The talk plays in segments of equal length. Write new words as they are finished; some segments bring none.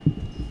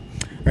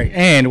Right,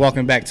 and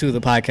welcome back to the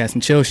Podcast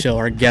and Chill Show.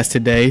 Our guest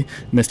today,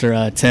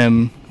 Mr.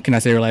 Tim. Can I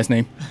say your last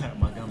name?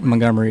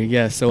 Montgomery.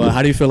 Yes. So,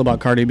 how do you feel about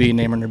Cardi B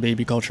naming her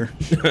baby Culture?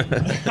 Right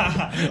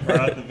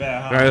off the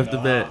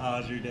bat.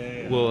 How's your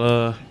day?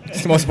 Well,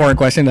 It's the most important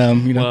question.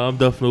 well, I'm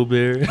Duff No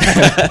Bear.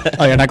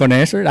 Oh, you're not going to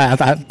answer it?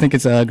 I think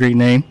it's a great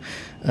name.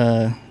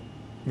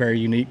 Very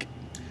unique.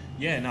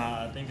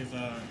 Yeah, I think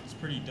it's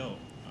pretty dope.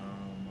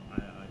 I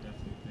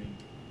definitely think,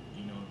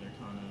 they're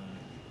kind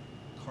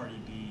of Cardi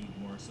B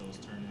more so is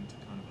turned into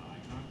kind of an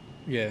icon.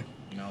 Yeah.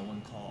 I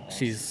wouldn't call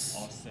She's.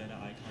 Offset an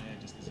icon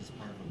yet just because it's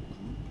part of a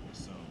group.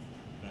 So.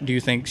 Do you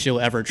think she'll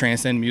ever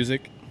transcend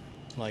music,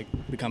 like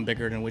become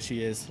bigger than what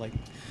she is, like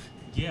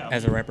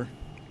as a rapper?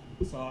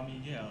 So what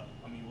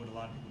a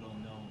lot of people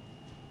don't know,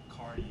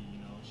 Cardi,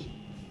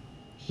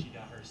 she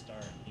got her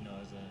start,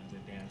 as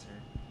a dancer.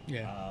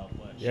 Yeah.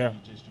 But she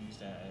just used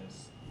that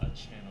as a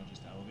channel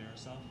just to elevate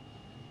herself.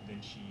 Then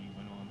she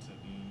went on to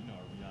be, a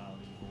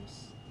reality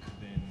host,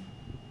 then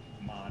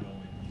model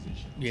and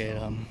musician. Yeah,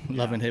 So,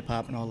 loving hip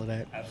hop and all of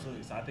that.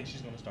 Absolutely. So I think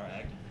she's gonna start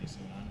acting pretty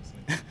soon,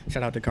 honestly.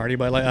 Shout out to Cardi,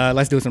 but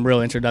let's do some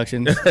real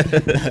introductions.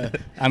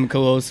 I'm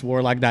co-host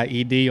warlock.ed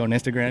on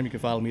Instagram. You can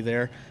follow me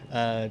there.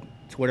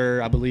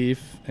 Twitter, I believe.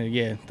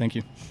 Yeah, thank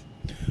you.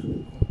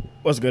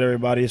 What's good,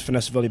 everybody? It's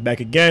Finessevelli back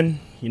again.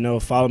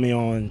 Follow me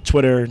on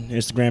Twitter,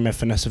 Instagram at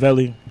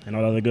Finessevelli, and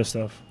all that other good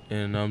stuff.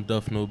 And I'm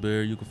Duff No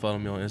Bear. You can follow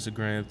me on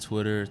Instagram,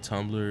 Twitter,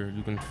 Tumblr.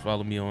 You can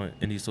follow me on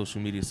any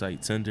social media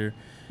site, Tinder.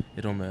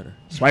 It don't matter.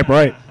 Swipe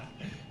right.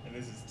 And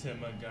this is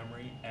Tim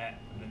Montgomery at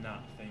the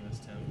Not Famous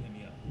Tim. Hit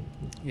me up.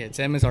 Yeah,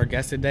 Tim is our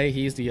guest today.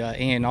 He's the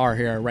A&R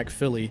here at Rec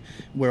Philly,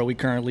 where we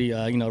currently,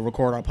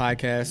 record our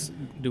podcast,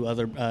 do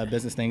other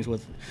business things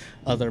with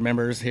other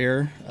members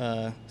here.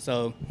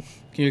 So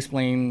can you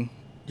explain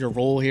your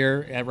role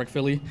here at Rec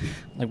Philly?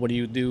 Like, what do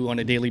you do on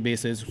a daily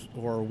basis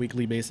or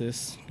weekly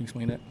basis? Can you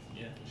explain that?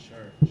 Yeah,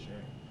 for sure.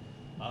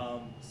 I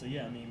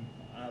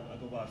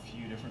go by a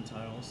few different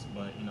titles,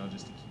 but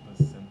just to keep us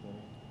simple,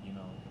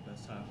 the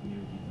best title for me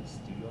would be the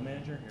studio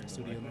manager here at the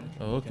Studio Rec Room.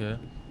 Oh, okay.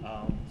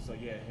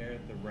 Here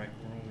at the Rec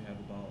Room, we have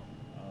about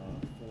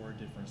 4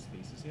 different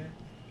spaces here.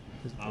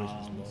 So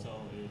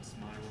it's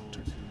my role to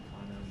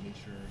kind of make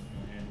sure,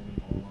 handling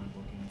online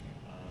booking,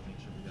 make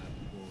sure we got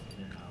people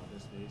in and out of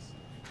this space.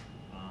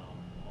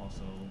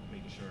 Also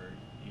making sure,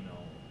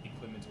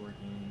 equipment's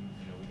working.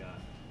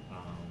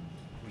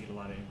 We get a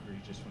lot of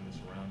inquiries just from the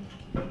surrounding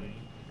community,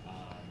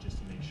 just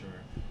to make sure,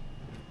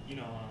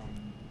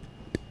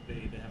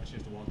 they have a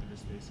chance to walk through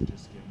this space and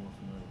just get more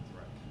familiar with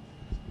Rec.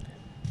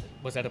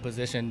 Was that a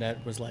position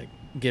that was like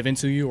given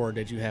to you, or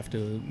did you have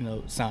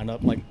to, sign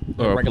up like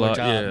Or a regular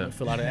apply- job, yeah.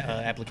 fill out an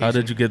application? How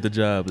did you get the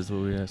job is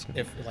what we're asking.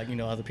 If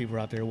other people are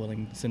out there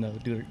willing to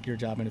do your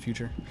job in the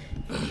future?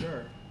 For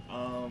sure.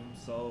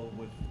 So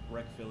with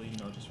Rec Philly,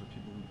 just for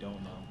people who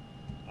don't know,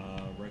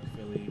 Rec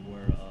Philly,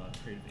 we're a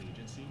creative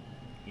agency.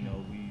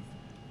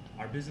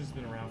 Our business has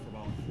been around for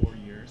about 4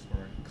 years,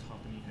 but our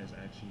company has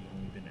actually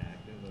only been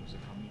active as a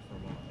company for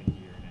about a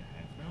year and a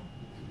half now.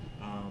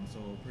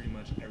 So pretty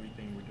much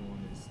everything we're doing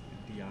is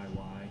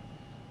DIY.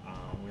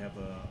 We have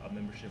a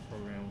membership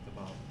program with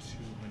about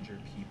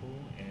 200 people,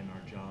 and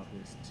our job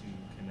is to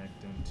connect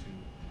them to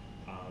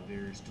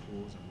various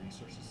tools and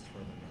resources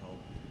for them to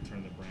help turn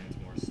the brand into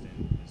more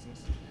sustainable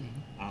business.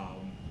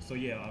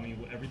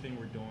 Everything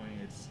we're doing,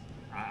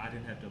 I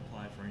didn't have to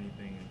apply for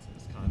anything.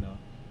 It's kind of,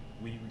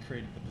 we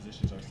created the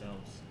positions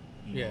ourselves.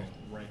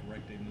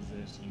 Rec didn't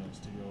exist.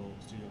 Studio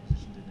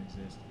position didn't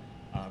exist.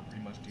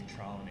 Pretty much do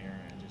trial and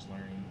error and just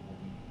learning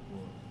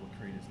what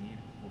creators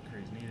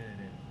needed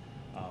and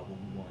what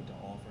we wanted to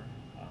offer.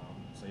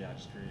 I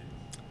just created.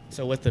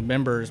 So with the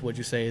members, would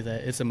you say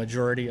that it's a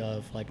majority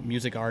of like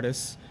music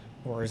artists,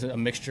 or is it a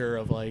mixture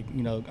of like,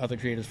 other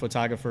creators,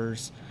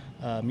 photographers,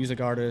 music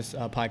artists,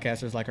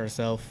 podcasters like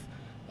ourselves?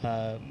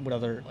 What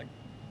other like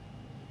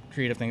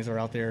creative things are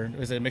out there?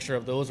 Is it a mixture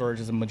of those, or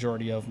just a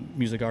majority of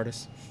music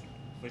artists?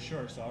 For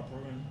sure. So our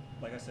program,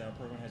 like I said,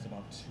 has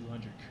about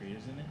 200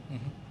 creators in it.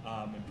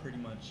 Mm-hmm. And pretty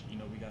much,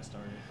 we got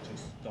started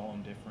just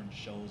throwing different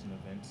shows and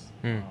events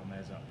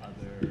as a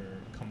other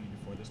company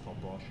before this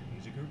called Broad Street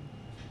Music Group,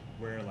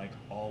 where like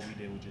all we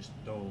did was just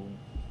throw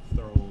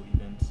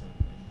events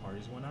and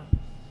parties and whatnot.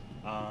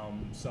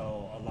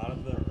 So a lot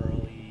of the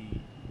early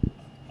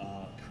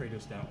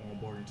creatives that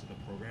onboard into the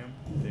program,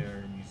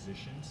 they're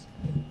musicians.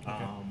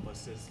 Okay. But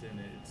since then,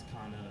 it's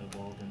kind of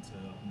evolved into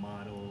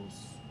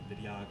models,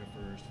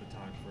 videographers,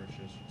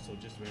 photographers, so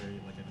just very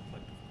like an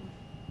eclectic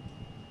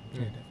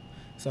group. Yeah.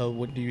 So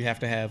what do you have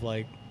to have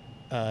like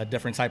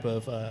different type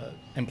of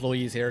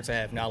employees here to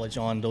have knowledge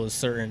on those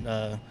certain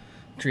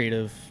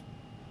creative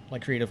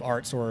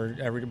arts, or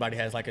everybody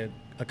has like a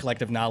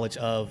collective knowledge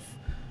of,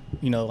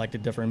 like the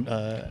different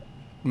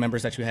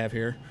members that you have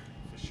here?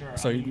 For sure.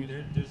 So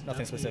there's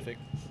nothing specific.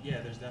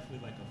 Yeah, there's definitely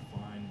like a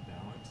fine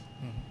balance,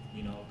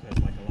 Mm-hmm.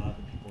 because like a lot of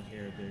the people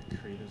here, they're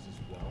creators as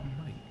well.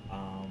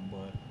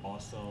 But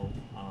also,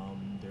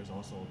 there's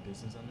also a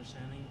business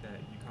understanding that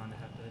you kind of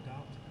have to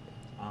adopt.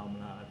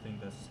 And I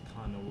think that's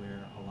kind of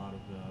where a lot of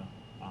the,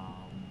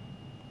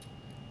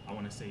 I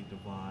want to say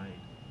divide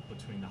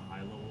between the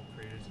high level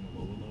creators and the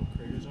lower level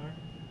creators are.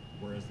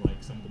 Whereas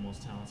like some of the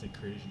most talented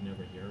creators you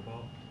never hear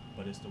about,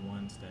 but it's the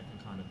ones that can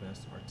kind of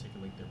best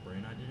articulate their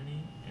brand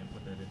identity and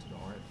put that into the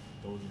art.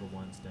 Those are the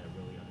ones that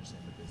really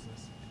understand the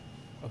business.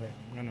 Okay,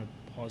 I'm gonna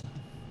pause.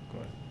 Go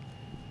ahead.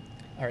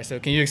 All right, so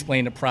can you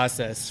explain the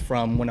process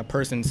from when a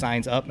person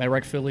signs up at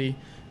Rec Philly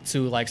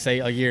to, like, say,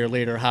 a year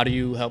later? How do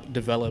you help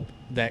develop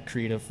that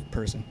creative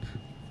person?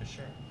 For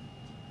sure.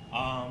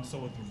 So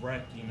with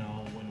Rec, you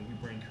know, when we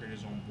bring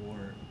creators on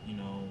board, you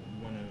know,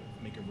 we want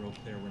to make it real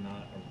clear we're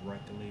not a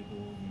Rec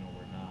label, you know,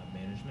 we're not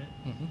management.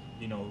 Mm-hmm.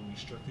 You know, we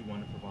strictly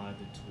want to provide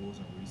the tools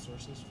and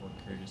resources for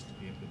creators to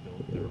be able to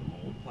build their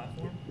own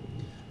platform.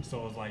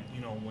 So it's like,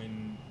 you know,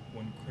 when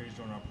creators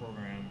join our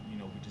program, you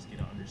know, we just get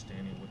an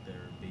understanding what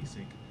their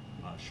basic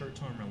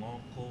short-term and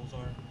long goals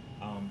are,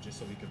 just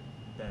so we could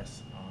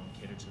best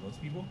cater to those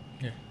people.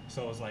 Yeah.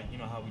 So it's like, you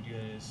know, how we do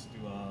it is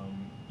through,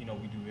 you know,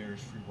 we do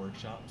various free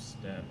workshops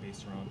that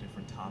based around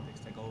different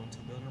topics that go into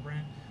building a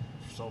brand.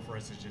 So for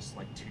us, it's just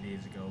like 2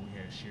 days ago, we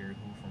had Sherry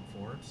Hu from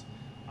Forbes.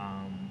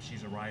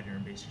 She's a writer,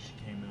 and basically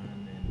she came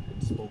in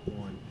and spoke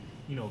on,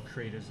 you know,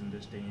 creators in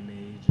this day and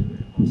age and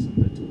about some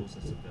of the tools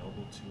that's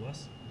available to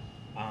us.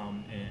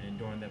 And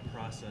during that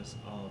process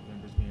of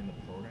members being in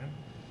the program,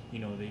 you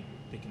know, they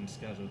can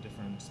schedule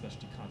different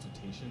specialty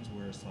consultations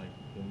where it's like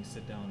when we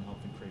sit down and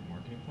help them create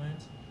marketing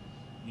plans,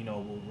 you know,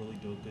 we'll really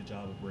do a good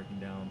job of breaking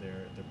down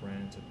their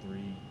brand into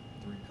three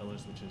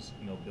pillars, which is,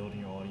 you know, building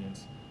your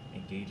audience,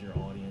 engage your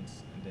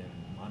audience, and then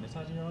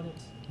monetizing your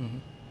audience.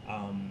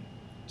 Mm-hmm.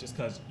 Just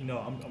because, you know,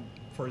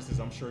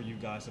 I'm sure you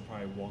guys have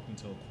probably walked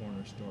into a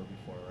corner store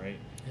before, right?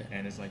 Yeah.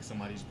 And it's like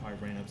somebody's probably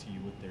ran up to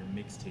you with their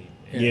mixtape.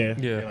 Yeah.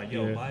 They're like,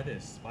 yo, Yeah. buy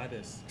this.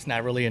 It's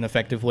not really an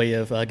effective way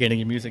of getting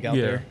your music out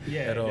there.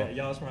 Yeah, At all.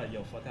 y'all was probably like,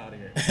 yo, fuck out of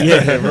here.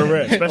 Yeah, right. Or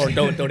Especially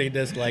don't eat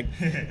this, like,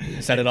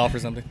 set it off or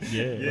something.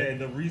 Yeah,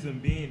 and the reason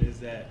being is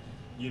that,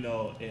 you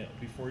know,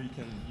 before you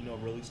can, you know,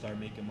 really start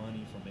making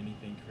money from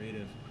anything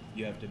creative,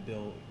 you have to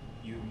build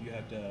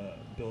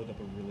up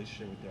a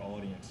relationship with your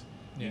audience,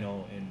 you Yeah.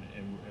 know, and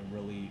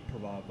really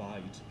provide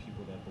value to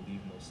people that believe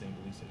in those same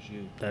beliefs as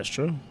you. That's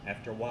true.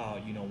 After a while,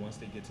 you know, once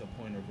they get to a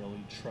point of really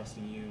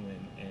trusting you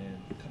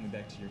and coming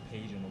back to your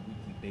page on a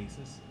weekly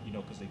basis, you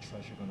know, because they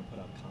trust you're going to put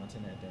out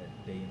content at that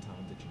day and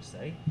time that you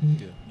say,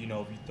 Yeah. you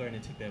know, if you threaten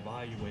to take that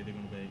value away, they're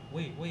going to be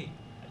like, wait,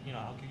 you know,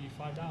 I'll give you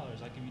 $5,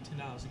 I'll give you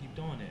 $10 to keep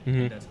doing it.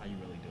 Mhm. And that's how you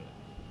really do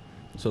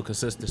it. So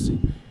consistency.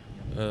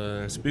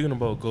 Speaking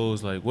about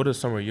goals, like what are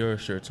some of your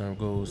short-term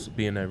goals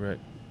being at Rec?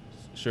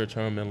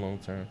 Short-term and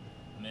long-term.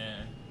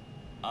 Man,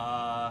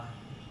 I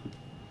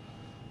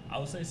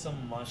would say some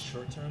of my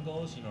short-term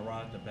goals, you know,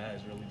 right off the bat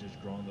is really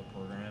just growing the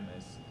program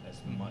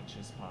as much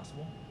as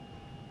possible.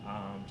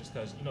 Just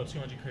because, you know,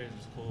 200 creators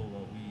is cool,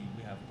 but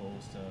we have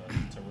goals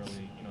to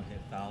really, you know,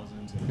 hit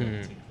thousands and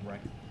really take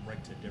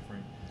rec to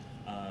different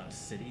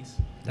cities.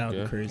 That would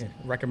Yeah. be crazy. Yeah.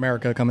 Rec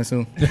America coming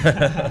soon.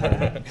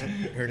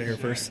 Heard it here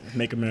first.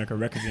 Make America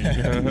Rec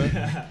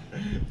again.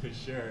 For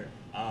sure.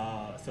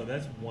 So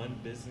that's one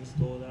business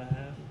goal that I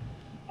have.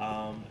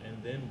 And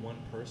then one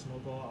personal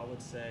goal, I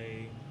would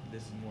say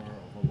this is more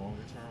of a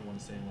longer term. I want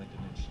to say in like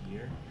the next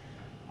year.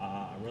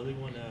 I really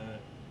want to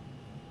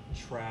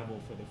travel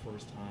for the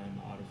first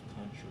time out of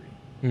country.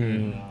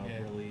 And Yeah.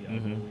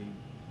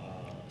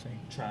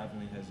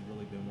 traveling has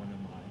really been one of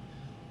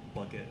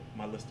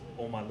my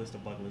list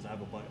of bucket lists. I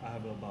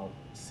have about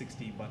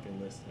 60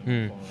 bucket lists on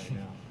my phone right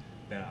now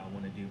that I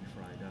want to do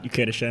before I die. You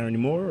care to share any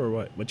more, or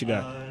what? What you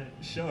got?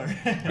 Sure. All right,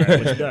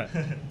 what you got?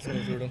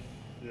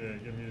 Yeah,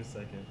 give me a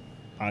second.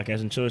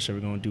 Podcast and Chill Show. We're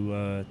gonna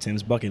do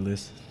Tim's bucket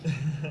list.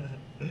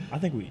 I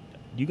think do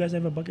you guys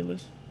have a bucket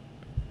list?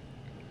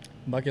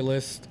 Bucket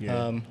list.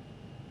 Yeah.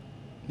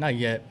 Not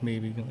yet.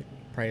 Maybe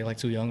probably like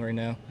too young right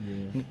now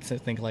Yeah. to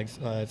think like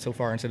so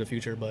far into the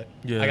future. But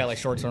Yeah. I got like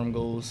short-term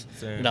goals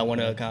Same. that I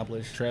want to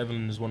accomplish.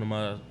 Traveling is one of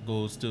my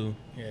goals too.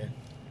 Yeah.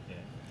 Yeah.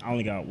 I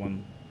only got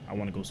one. I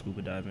want to go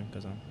scuba diving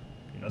because I'm.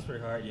 That's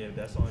pretty hard. Yeah,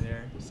 that's on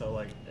there. So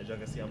like, as y'all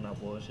can see, I'm not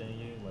bullshitting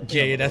you. Like,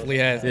 Yeah, definitely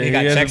has. Yeah, he got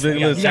he has a checks. big He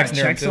got list. checks in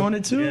there checks too. on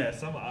it too. Yeah,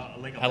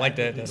 I like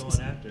that. That's That's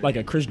going after. Like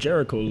a Chris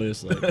Jericho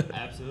list. Like,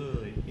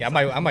 Absolutely. Yeah,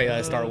 I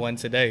might start one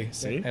today.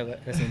 See?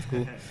 That seems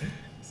cool.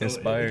 So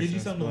Inspired, it gives you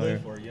something to live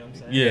inspired. for. You know what I'm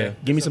saying? Yeah.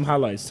 give me some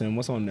highlights, Tim.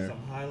 What's on there?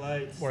 Some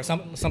highlights. Or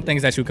some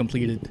things that you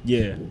completed.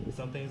 Yeah.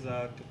 Some things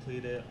I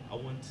completed. I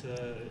went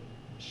to.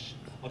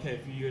 Okay, a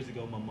few years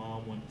ago, my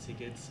mom won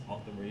tickets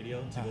off the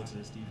radio to go to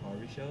the Steve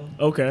Harvey show.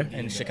 Okay. Be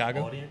In the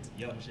Chicago? Audience.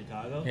 Yep, in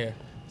Chicago. Yeah.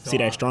 So See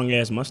I- that strong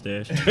ass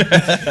mustache.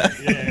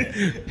 Yeah.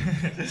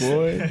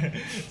 Boy.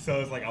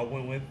 So it's like I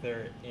went with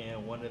her,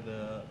 and one of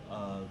the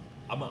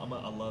I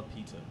love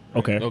pizza. right?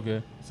 Okay.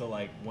 Okay. So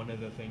like one of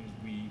the things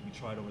we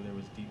tried over there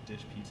was deep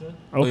dish pizza.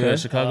 Oh yeah, Okay.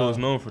 Chicago is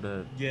known for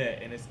that. Yeah,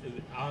 and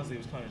honestly it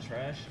was kind of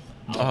trash.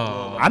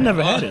 Oh. I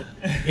never had it.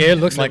 Yeah, it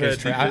looks like Never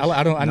it's had trash.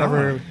 deep dish? I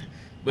never.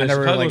 But I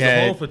never Chicago's like a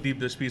home had. for deep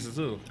dish pizza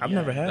too. I've Yeah,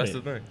 never had That's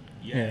it. the thing.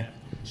 Yeah.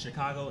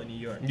 Chicago and New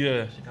York.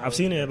 Yeah. Chicago, I've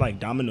seen it at like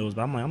Domino's,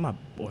 but I'm not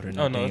ordering.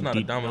 Oh no, it's not a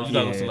deep- Domino's. You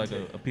Yeah. gotta go to like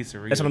a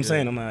pizzeria. That's what I'm yeah.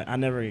 saying. I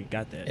never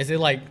got that. Is it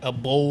like a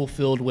bowl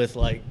filled with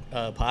like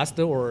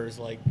pasta, or is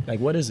like Like,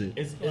 what is it?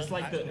 It's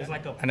like it's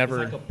like a I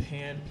never- it's like a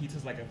pan pizza.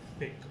 It's like a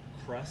thick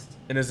crust.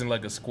 And it's in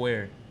like a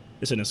square.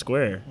 It's in a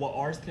square. Well,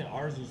 ours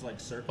was like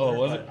circular, Oh,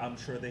 was but it? I'm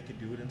sure they could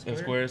do it in square.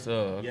 In squares? Oh,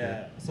 okay.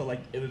 Yeah. So like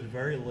it was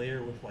very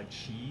layered with like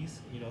cheese,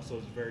 so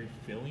it's very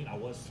filling. I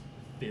was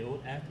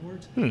filled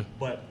afterwards,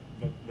 but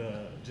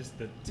the just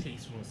the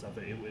tastefulness of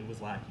it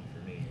was lacking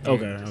for me.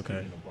 Okay, Just okay.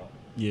 eating a buck.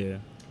 Yeah.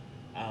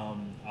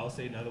 I would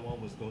say another one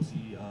was go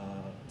see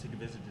take a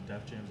visit to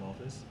Def Jam's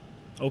office.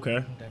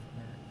 Okay.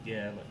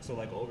 Yeah,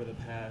 like over the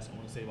past, I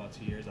want to say about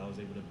 2 years, I was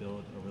able to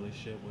build a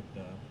relationship with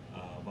the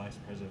vice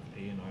president of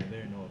A&R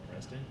there, Noah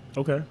Preston.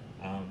 Okay.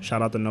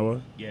 Shout out to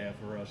Noah. Yeah,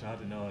 for real. Shout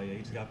out to Noah. Yeah, he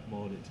just got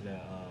promoted to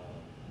that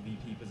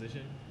VP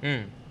position.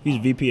 He's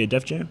VP at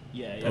Def Jam.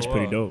 Yeah, That's wow.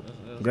 pretty dope.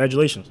 That's-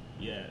 Congratulations.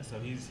 Yeah, so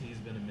he's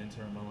been a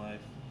mentor in my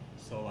life.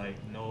 So like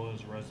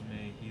Noah's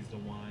resume, he's the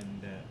one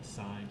that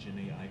signed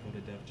Janae Aiko to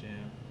Def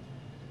Jam.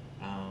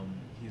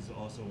 He's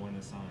also one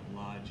that signed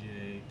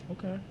Logic.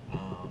 Okay.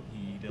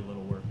 He did a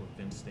little work with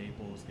Vince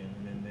Staples, getting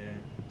him in there.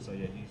 So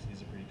yeah,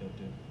 he's a pretty dope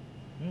dude.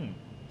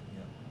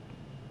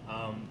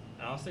 Yeah.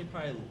 I'll say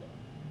probably.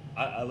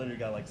 I literally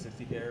got like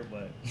 60 here,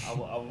 but I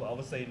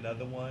would say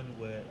another one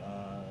would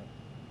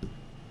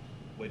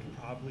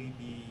probably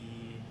be.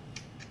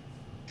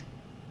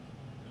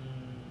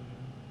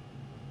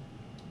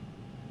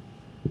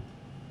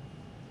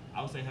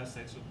 I would say have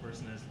sex with a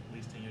person that's at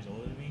least 10 years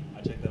older than me.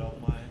 I checked that off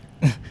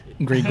my.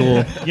 Great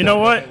goal. You know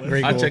what?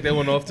 Great I goal. checked that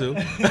one off too.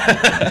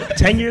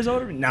 10 years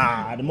older?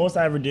 Nah. The most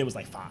I ever did was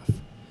like 5.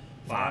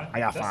 Five? I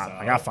got That's 5.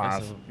 solid. I got That's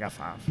 5. solid. I got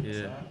 5.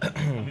 Yeah.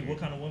 I mean, what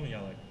kind of women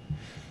y'all like?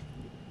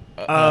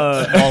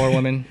 Smaller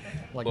women.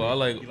 Like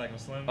Well, I You like like them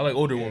slim?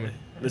 older women.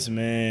 Listen,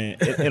 man.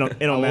 It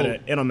don't How matter. old?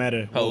 It don't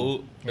matter. How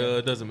old?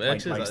 Doesn't matter. Like,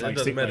 Actually, like, it like,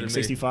 doesn't matter to me.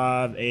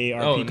 65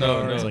 AARP Oh, no,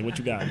 cards. no. Like, what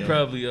you got? Though?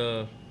 Probably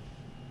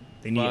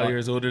They need 5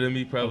 years older than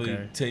me. Probably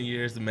Okay. 10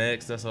 years the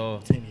max. That's all.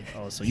 10 years.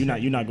 Oh, so you're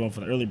not going for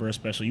the early bird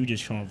special. You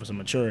just showing for some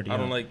maturity. I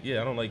don't huh?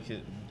 like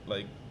it,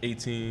 like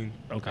 18.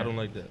 Okay. I don't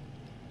like that.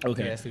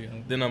 Okay. Yeah, so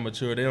young. Then I'm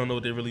mature. They don't know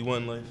what they really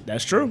want in life.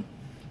 That's true.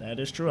 That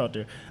is true out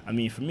there. I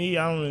mean, for me,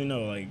 I don't really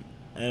know. Like,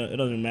 it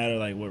doesn't matter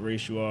like what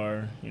race you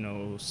are.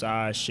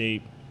 Size,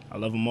 shape. I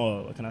love them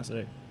all. What can I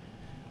say?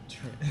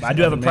 But I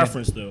do have a Man.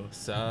 preference though.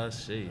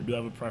 Size, I shape, do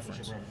have a What's your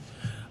preference.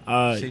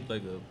 preference? shaped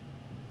like a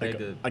Like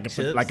bag a, of like a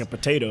chips. like a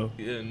potato.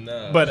 Yeah,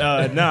 nah.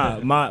 But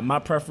nah, my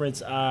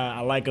preference. I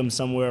like them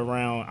somewhere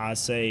around. I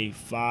say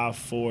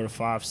 5'4" to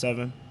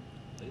 5'7".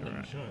 They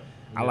look short.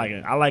 I like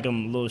it. I like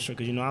them a little short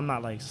because I'm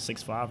not like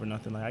 6'5" or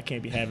nothing. Like I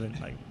can't be having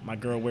like my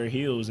girl wear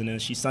heels and then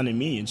she's sunning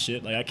me and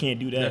shit. Like I can't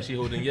do now that. she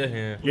holding your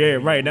hand. Yeah,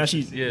 right now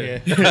she's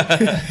Yeah.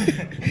 Yeah.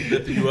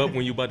 Lifting you up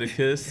when you about to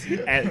kiss.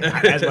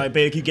 as my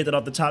baby, can you get that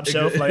off the top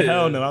shelf? Like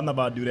hell no, I'm not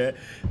about to do that.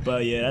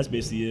 But yeah, that's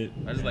basically it.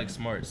 I just like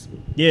smarts.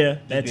 Yeah,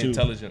 Just that be too.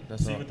 intelligent.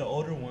 That's See, all. with the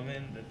older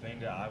women, the thing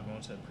that I've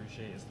grown to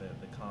appreciate is that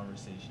the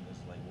conversation is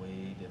like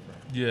way different.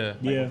 Yeah. Like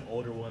Yeah. with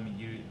older women,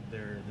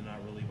 they're not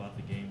really about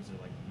the games.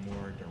 They're like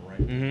more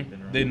direct. Mhm. They've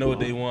been around They know a what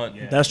they while. want.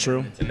 Yeah, That's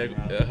they're true. gonna tell you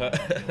And they- right uh-huh. away,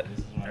 this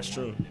is what I That's want.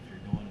 true. If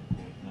you're doing it,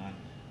 cool. If not,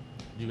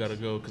 You gotta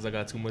go because I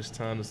got too much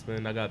time to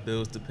spend. I got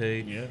bills to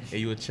pay. Yeah. And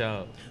you a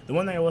child. The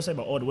one thing I will say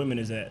about older women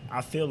is that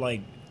I feel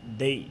like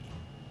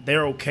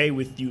they're okay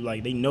with you.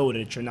 Like they know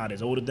that you're not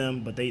as old as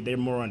them, but they're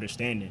more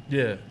understanding.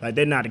 Yeah. Like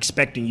they're not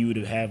expecting you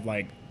to have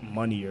like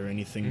money or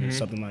anything or Mhm.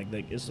 something like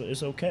that.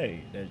 It's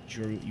okay that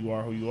you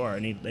are who you are,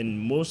 and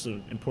most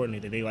importantly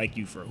that they like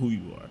you for who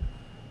you are.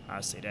 I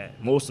say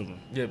that most of them.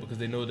 Yeah, because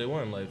they know what they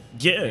want in life.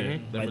 Yeah,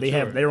 Mhm. They're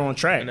like they're on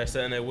track. And they're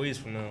setting their ways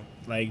from now.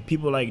 Like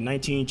people like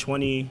 19,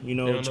 20, They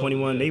don't know,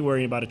 21, yeah. they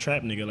worrying about a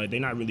trap nigga. Like they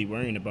not really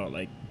worrying about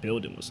like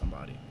building with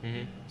somebody.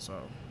 Mm-hmm. So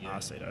yeah. I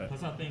say that.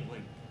 Plus, I think like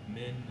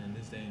men in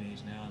this day and age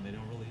now, they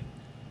don't really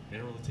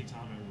take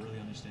time to really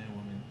understand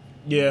women.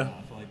 Yeah.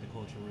 I feel like the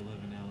culture we're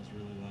living now is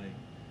really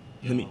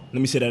like. Let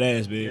me see that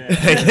ass, babe.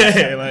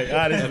 Yeah. like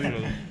honestly,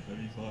 Let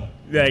me fuck.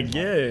 like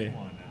yeah. Come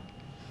on now.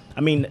 I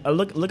mean,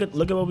 look at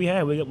what we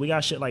have. We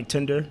got shit like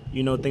Tinder,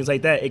 things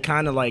like that. It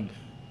kind of like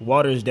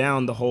waters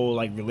down the whole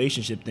like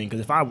relationship thing.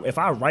 Because if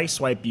I right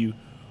swipe you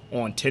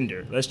on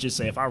Tinder, let's just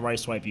say if I right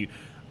swipe you,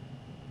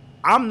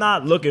 I'm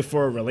not looking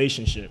for a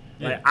relationship.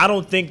 Like Yeah. I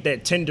don't think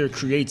that Tinder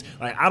creates.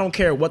 Like I don't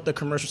care what the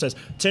commercial says.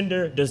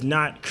 Tinder does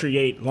not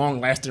create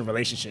long-lasting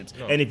relationships.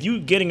 No. And if you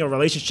getting a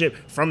relationship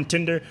from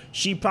Tinder,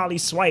 she probably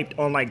swiped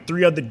on like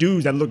 3 other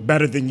dudes that look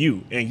better than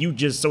you, and you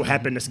just so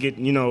happen to get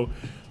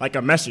like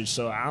a message.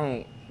 So I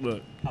don't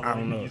look. How I long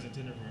don't you know. using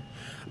Tinder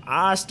for?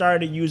 I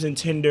started using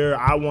Tinder.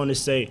 I want to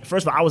say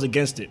first of all, I was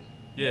against it.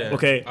 Yeah.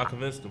 Okay. I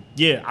convinced them.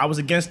 Yeah, I was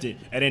against it.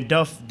 And then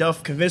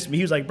Duff convinced me.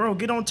 He was like, bro,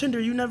 get on Tinder.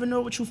 You never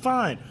know what you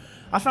find.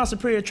 I found some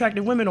pretty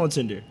attractive women on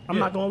Tinder. I'm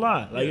Yeah. not going to lie.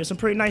 Like, Yeah. there's some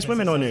pretty nice Been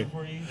women on there.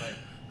 successful for you?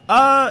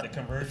 Like, the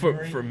conversion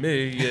rate? For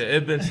me, yeah,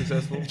 it's been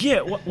successful.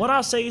 Yeah, what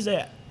I'll say is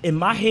that in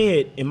my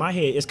head,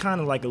 it's kind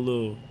of like a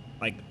little,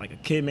 like a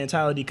kid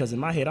mentality. Because in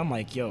my head, I'm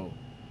like, yo,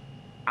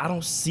 I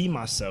don't see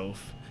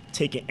myself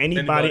taking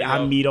anybody I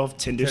out. meet off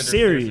Tinder Tinder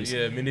serious. seriously.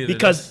 Yeah, me neither.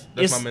 Because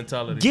That's it's my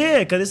mentality. Yeah,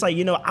 because it's like,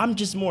 I'm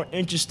just more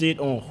interested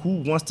on who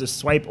wants to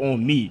swipe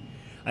on me.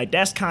 Like,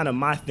 that's kind of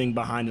my thing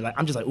behind it. Like,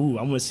 I'm just like, ooh,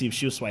 I want to see if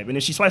she'll swipe. And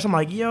if she swipes, I'm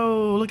like,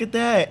 yo, look at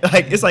that.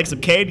 Like, it's like some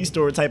candy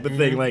store type of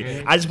thing. Like,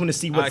 I just want to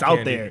see what's Eye out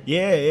candy. there.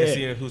 Yeah, And yeah.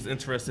 seeing who's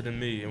interested in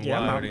me and Yeah,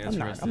 why are I'm they not,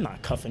 interested. I'm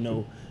not cuffing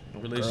no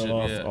Relationship,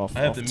 girl yeah. off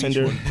I have to meet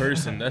Tinder. you in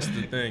person. That's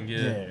the thing, yeah.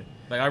 Yeah.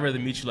 Like I'd rather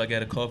meet you like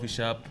at a coffee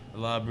shop, a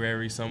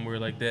library, somewhere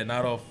like that.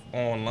 Not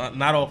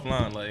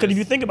offline. Like Because if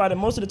you it's- think about it,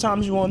 most of the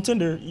times you on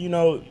Tinder,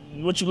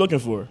 what you looking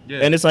for. Yeah.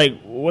 And it's like,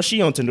 what's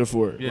she on Tinder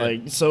for? Yeah.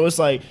 Like, so it's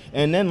like,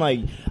 and then like,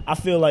 I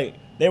feel like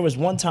there was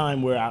one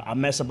time where I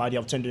met somebody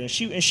off Tinder and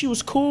she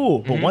was cool.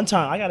 But one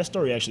time, I got a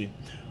story actually.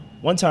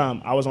 One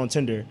time I was on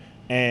Tinder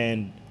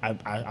and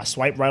I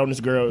swiped right on this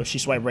girl. She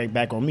swiped right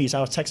back on me. So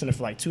I was texting her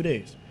for like 2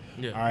 days.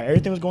 Yeah. All right,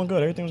 everything was going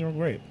good. Everything was going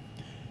great.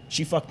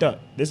 She fucked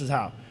up. This is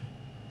how.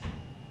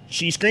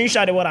 She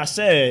screenshotted what I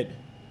said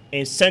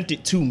and sent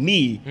it to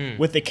me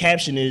with the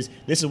caption is,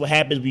 this is what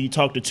happens when you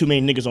talk to too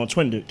many niggas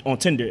on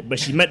Tinder. But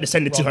she meant to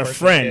send it to Wrong her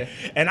person, friend.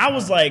 yeah. And I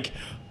was like,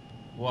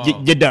 Wow.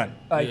 you're done.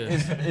 Like, Yeah.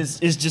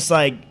 it's just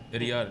like,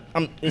 Idiotic.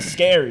 it's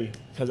scary.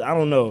 Because I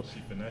don't know. She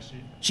finesse you.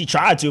 She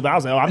tried to, but I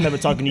was like, oh, I'm never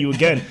talking to you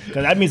again.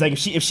 Because that means like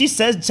if she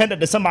says send it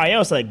to somebody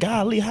else, like,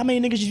 golly, how many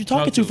niggas you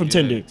talking to from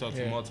Tinder? Talk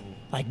to Yeah. multiple.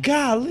 Like,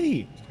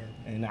 golly.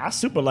 And I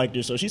super liked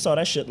her, so she saw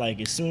that shit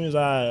like as soon as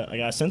I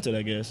got sent it,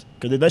 I guess.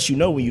 Because it lets you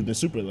know when you've been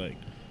super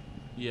liked.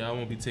 Yeah, I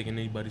won't be taking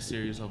anybody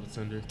serious off of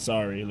Tinder.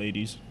 Sorry,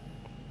 ladies.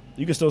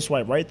 You can still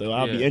swipe right though.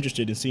 I'll be Yeah.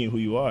 interested in seeing who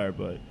you are,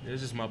 but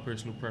It's just my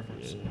personal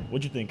preference.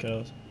 what'd you think,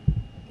 Kels?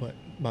 What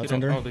about I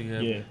Tinder? don't think you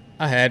have Yeah.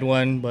 I had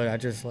one, but I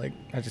just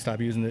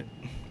stopped using it.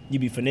 You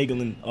be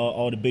finagling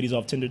all the biddies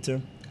off Tinder,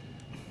 Tim?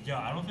 Yo,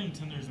 I don't think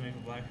Tinder is made for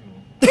black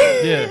people.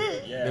 Yeah,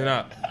 Yeah. they're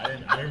not.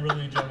 I didn't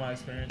really enjoy my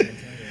experience on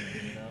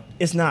Tinder,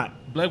 It's not.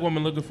 Black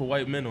women looking for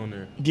white men on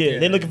there. Yeah, Yeah.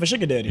 they're looking for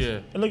sugar daddies. Yeah.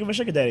 They're looking for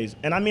sugar daddies.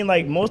 And I mean,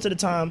 like, most of the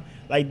time,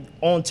 like,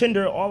 on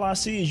Tinder, all I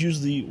see is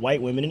usually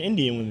white women and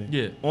Indian women.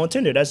 Yeah. On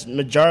Tinder, that's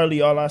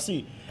majority all I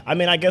see. I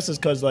mean, I guess it's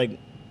because, like,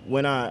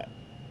 when I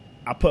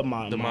put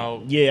my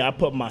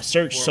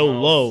search 4 so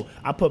miles. low.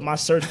 I put my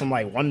search from,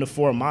 like, 1 to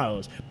 4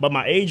 miles. But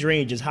my age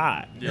range is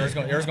high. There's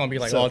gonna be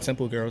like So- all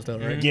Temple girls though,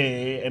 right? Yeah,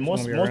 and most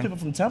gonna be most around. people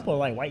from Temple are,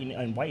 like, white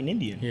and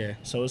Indian. Yeah.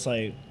 So it's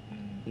like,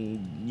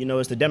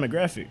 it's the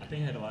demographic. I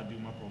think it had a lot to do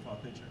with my profile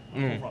picture.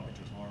 My profile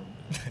picture is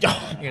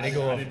horrible. Yeah,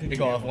 they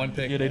go off one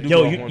pic. Yeah, they do. Yo,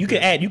 go off you one can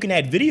pic. you can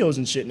add videos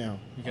and shit now.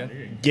 You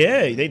can?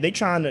 Yeah, they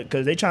trying to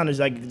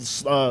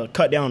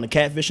cut down on the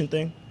catfishing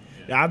thing.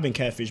 Yeah, I've been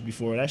catfished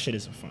before. That shit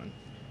isn't fun.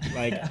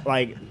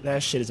 Like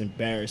that shit is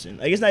embarrassing.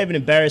 Like, it's not even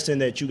embarrassing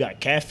that you got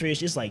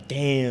catfish. It's like,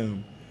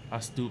 damn, I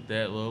stooped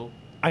that low.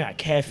 I got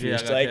catfished. Yeah,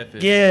 I got like,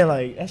 catfished. yeah,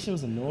 like that shit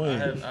was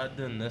annoying. I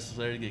didn't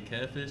necessarily get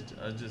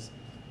catfished.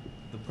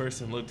 The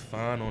person looked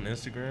fine on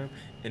Instagram,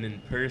 and in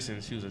person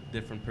she was a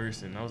different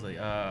person. I was like,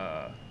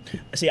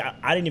 See,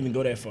 I didn't even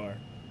go that far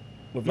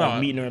with No,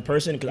 like meeting her in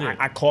person because yeah.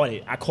 I caught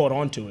it. I caught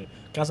on to it.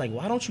 'Cause I was like,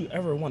 why don't you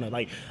ever want to,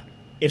 like,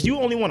 if you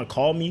only want to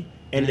call me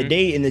and the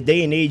day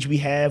and age we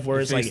have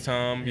where it's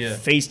FaceTime, like yeah.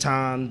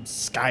 FaceTime,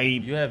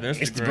 Skype, You have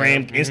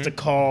Instagram. Mhm.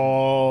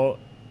 Instacall.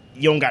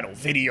 You don't got no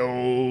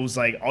videos.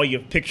 Like, all your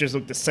pictures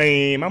look the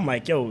same. I'm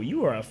like, yo,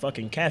 you are a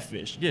fucking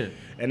catfish. Yeah.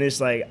 And it's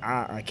like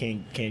I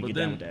can't But get down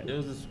then with that. there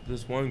was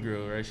this one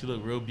girl, right? She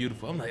looked real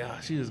beautiful. I'm like,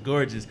 she is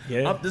gorgeous.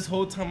 Yeah. This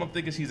whole time I'm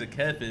thinking she's a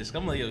catfish.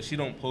 I'm like, yo, she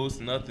don't post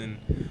nothing.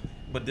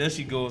 But then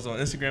she goes on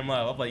Instagram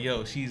Live. I'm like,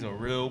 yo, she's a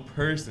real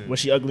person. Was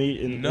she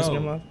ugly in No.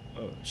 Instagram Live?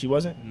 Oh, she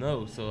wasn't.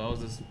 No, so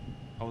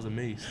I was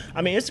amazed.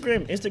 I mean,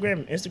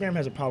 Instagram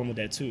has a problem with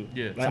that too.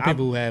 Yeah. Some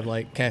people who have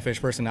like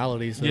catfish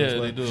personalities. So Yeah, it's they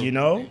like, do. You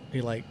know?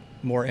 He like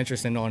more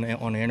interesting on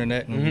the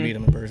internet, and when you meet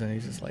him in person,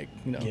 he's just like,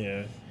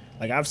 Yeah.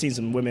 Like, I've seen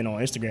some women on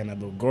Instagram that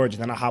look gorgeous,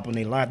 and I hop on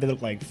their live, they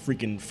look like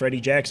freaking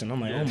Freddie Jackson. I'm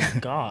like, oh my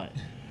God.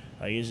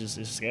 Like,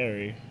 it's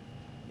scary.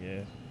 Yeah.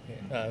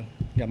 You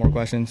got more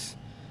questions?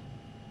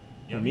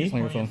 You Me? use On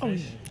your Plenty of phone.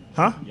 Fish?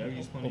 Huh? You ever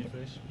use Plenty of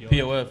Fish?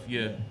 POF,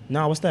 yeah.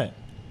 Nah, what's that?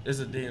 It's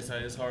a dating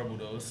site. It's horrible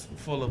though. It's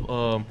full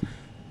of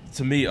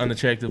to me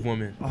unattractive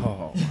women.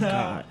 Oh my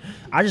God.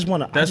 I just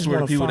want to. That's where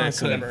the people that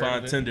some- couldn't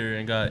find Tinder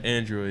and got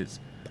Androids.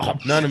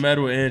 Not a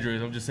matter with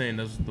Androids. I'm just saying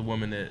that's the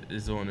woman that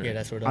is on there. Yeah,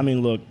 that's what I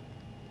mean, look,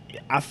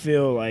 I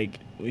feel like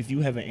if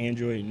you have an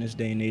Android in this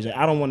day and age, like,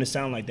 I don't want to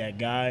sound like that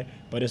guy,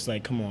 but it's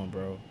like, come on,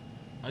 bro.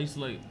 I used to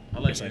like. I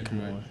like It's like, come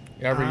Android. on.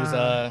 You ever use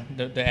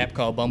the app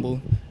called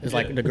Bumble? It's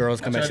like the girls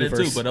come I at tried you that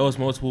first. too, but that was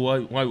multiple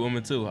white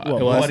women too. What,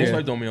 Why was they it?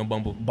 swiped on me on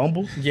Bumble?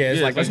 Bumble? yeah, it's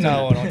Yeah, like it's it's like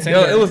not on Tinder.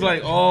 Yo, it was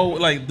like all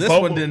like this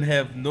Bumble. one didn't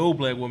have no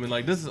black women.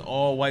 Like this is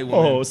all white women.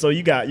 Oh, so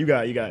you got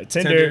Tinder,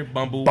 Tinder,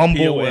 Bumble, Bumble,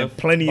 POF. and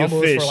plenty Bumble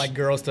of is fish. for like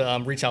girls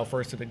to reach out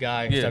first to the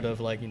guy Yeah. instead of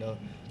like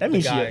That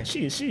means the guy,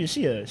 she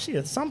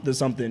a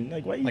something.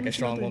 Like, why you like a reaching out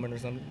strong there? woman or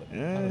something. I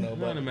don't know, It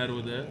but doesn't matter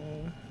with that.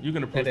 You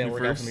can that approach me didn't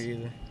work out first. for me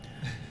either.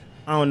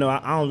 I don't know. I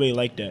don't really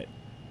like that.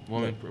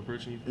 Woman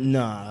approaching you.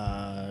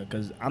 Nah,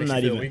 because I'm Makes not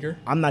you feel even. weaker?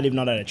 I'm not even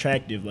all that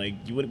attractive. Like,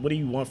 what do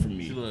you want from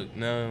She me? look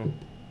now.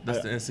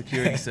 That's the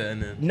insecurity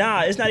setting in.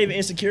 Nah, it's not even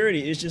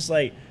insecurity. It's just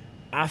like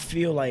I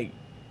feel like,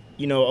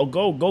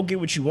 go get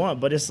what you want,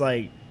 but it's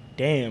like,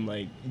 damn,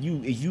 like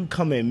if you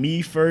come at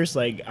me first,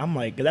 like I'm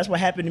like, 'cause that's what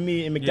happened to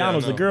me in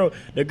McDonald's. I know.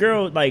 The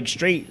girl like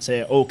straight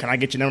said, "Oh, can I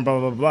get your number?" Blah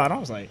blah blah blah. And I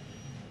was like,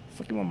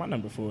 "Fuck you want my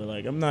number for?"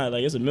 Like I'm not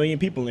like, there's a million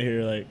people in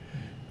here. Like,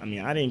 I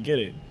mean, I didn't get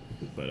it,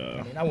 but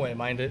I mean, I wouldn't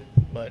mind it,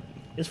 but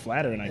it's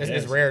flattering. I it's,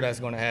 guess it's rare that's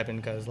going to happen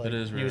because like It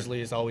is rare.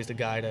 usually it's always the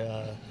guy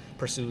that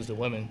pursues the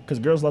women. because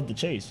girls love to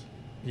chase.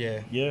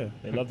 Yeah. Yeah,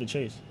 they love to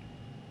chase.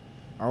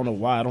 I don't know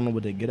why. I don't know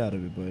what they get out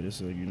of it, but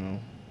it's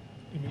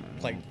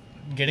Like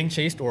getting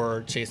chased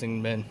or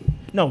chasing men.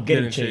 no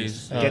getting Getting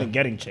chased, chased.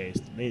 getting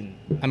chased. They,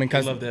 I mean,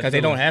 because love that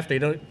they don't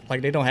feeling.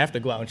 have they don't have to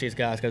go out and chase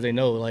guys because they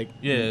know like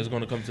Yeah, it's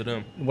gonna come to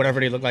them. whatever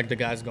they look like, the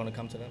guy's going to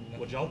come to them.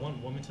 Would y'all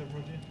want women to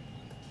approach you?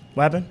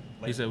 what happened?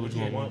 Like, He said, would would you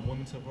you want want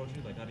women to approach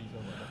you? Like, how do you feel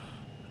about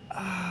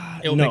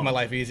that? It'll No. make my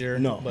life easier.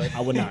 No, but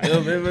I would not.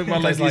 It'll make my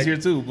life like- easier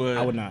too, but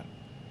I would not.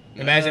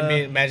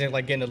 imagine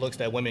like getting the looks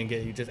that women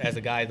get you just as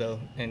a guy though,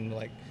 and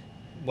like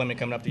women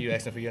coming up to you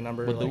asking for your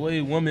number. But the like,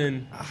 way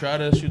women try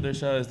to shoot their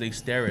shot is they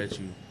stare at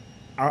you.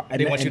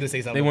 they want you to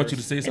say something. They want you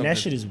to first. say something. And that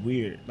shit is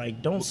weird.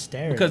 Like, don't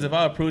stare. Because at if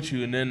I approach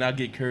you and then I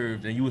get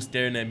curved and you were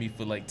staring at me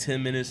for like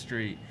 10 minutes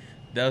straight,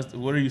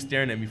 what are you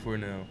staring at me for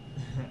now?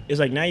 it's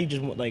like now you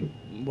just want like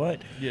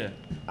what? Yeah.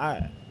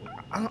 I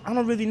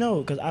don't really know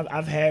because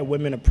I've had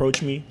women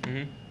approach me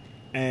hmm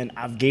and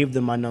I've gave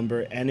them my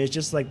number and it's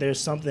just like there's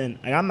something.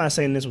 Like, I'm not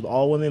saying this with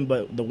all women,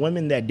 but the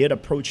women that did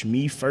approach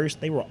me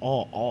first, they were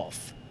all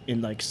off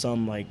in like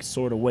some like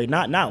sort of way.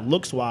 Not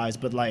looks wise,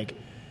 but like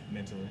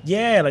Mentally.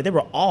 yeah, like they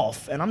were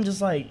off, and I'm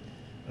just like,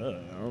 I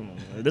don't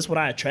know. Is this what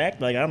I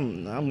attract? Like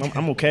I'm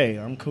okay.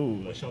 I'm cool.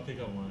 What's y'all pick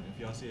up line?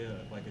 If y'all see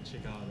like a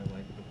chick out at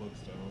like the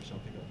bookstore, what's y'all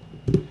pick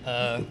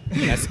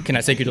up line? Can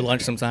I take you to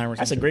lunch sometime or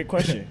That's a something? great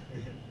question.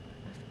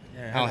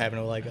 I don't have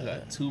no like. I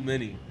got too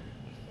many.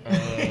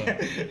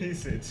 He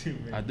said too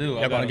many. I do.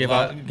 I Y'all got gonna a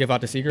give lot.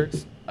 out the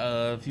secrets?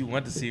 If you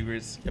want the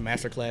secrets, The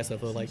master class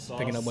of like Some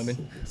picking up sauce.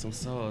 women. some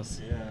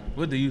sauce. Yeah.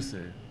 What do you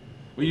say?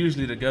 We're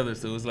usually together,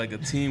 so it's like a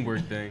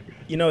teamwork thing.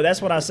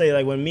 That's what I say.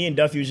 Like when me and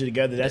Duff usually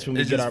together, that's when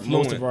we It's get just our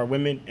most of fluent. our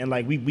women, and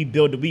like we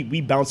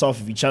bounce off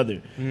of each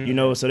other.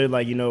 So they're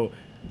like,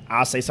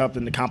 I'll say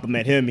something to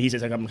compliment him, he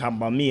says something to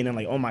compliment me, and then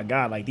like, oh my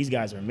god, like these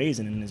guys are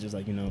amazing, and it's just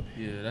like Yeah,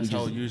 that's we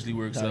how just- it usually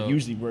works how out. it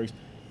usually works.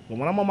 But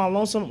when I'm on my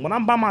lonesome, when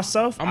I'm by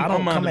myself, I don't I'm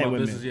come minding at my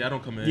women. business. Yeah, I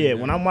don't come at Yeah, you.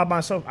 when I'm by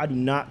myself, I do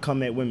not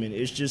come at women.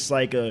 It's just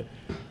like I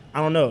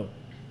don't know,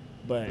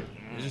 but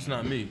It's just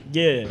not me.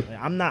 yeah,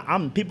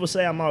 I'm. People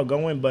say I'm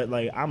outgoing, but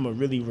like I'm a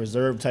really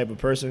reserved type of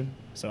person.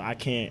 So I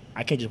can't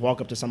just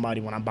walk up to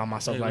somebody when I'm by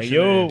myself Hey, like, what's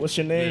your yo, name? what's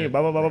your name? Yeah.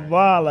 Blah blah blah blah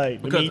blah.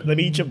 Like Because- let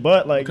me eat your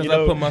butt. Like Because you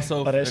know, I put myself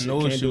all that in shit,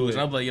 those can't do shoes, it.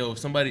 and I'm like, yo,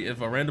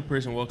 if a random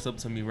person walks up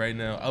to me right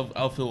now,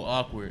 I'll feel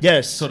awkward.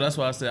 Yes. So that's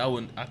why I said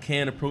I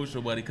can't approach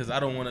nobody because I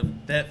don't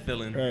want that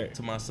feeling Right.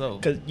 to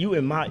myself. Cause you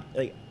and my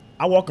like,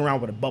 I walk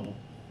around with a bubble.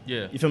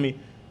 Yeah. You feel me?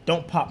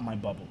 Don't pop my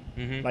bubble.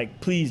 Mhm.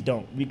 Like, please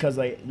don't. Because,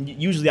 like,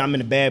 usually I'm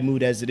in a bad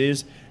mood as it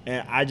is.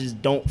 And I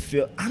just don't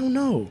feel, I don't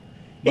know.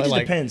 It But, just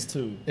like, depends,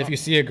 too. If you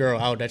see a girl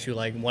out that you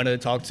like want to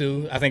talk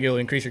to, I think it will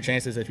increase your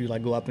chances if you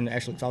like go up and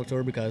actually talk to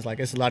her because like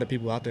it's a lot of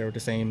people out there with the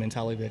same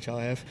mentality that y'all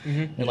have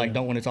and like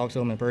don't want to talk to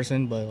them in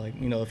person, but like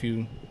if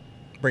you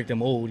break the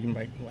mold, you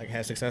might like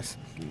have success.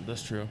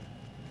 That's true.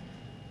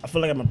 I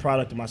feel like I'm a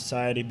product of my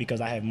society because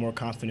I have more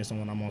confidence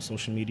when I'm on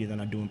social media than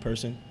I do in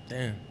person.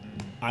 Damn.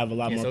 I have a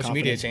lot Yeah, more social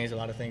media confidence. changed a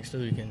lot of things too.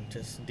 You can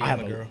just I have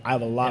DM a girl. I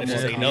have a lot And more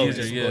if she say confidence.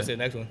 no, just Yeah. go to the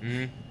next one.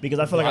 hmm Because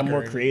I feel like I'm Block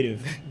more her.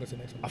 creative. What's the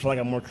next one? I feel like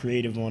I'm more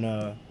creative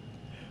on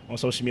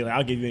social media. Like,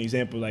 I'll give you an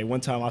example. Like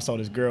one time I saw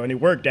this girl and it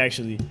worked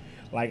actually.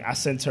 Like I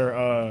sent her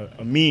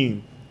a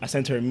meme. I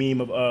sent her a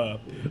meme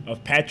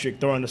of Patrick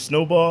throwing a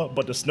snowball,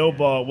 but the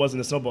snowball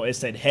wasn't a snowball. It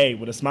said "Hey"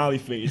 with a smiley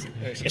face.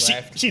 She And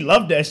laughed. she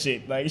loved that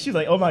shit. Like she's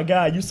like, "Oh my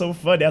god, you so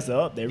funny." I said,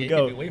 "Oh, there we Yeah, you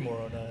can do go." way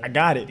more on I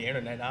got it. the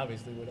internet,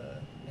 obviously, with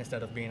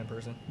instead of being in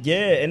person.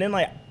 Yeah, and then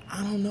like I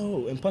don't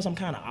know, and plus I'm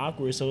kind of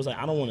awkward, so it's like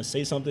I don't want to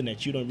say something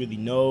that you don't really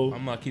know.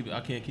 I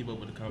can't keep up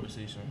with the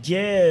conversation.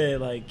 Yeah,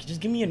 like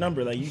just give me your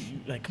number. Like you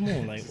like come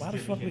on, like why the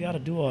fuck we gotta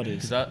do all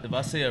this? Because if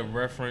I say a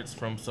reference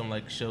from some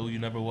like show you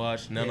never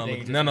watched, now Yeah, I then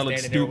look you now I just look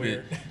standing there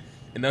stupid. weird.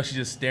 And now she's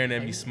just staring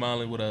at me,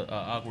 smiling with a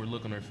awkward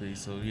look on her face.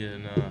 So yeah,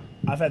 nah.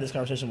 I've had this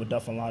conversation with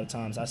Duff a lot of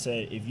times. I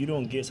said if you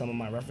don't get some of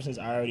my references,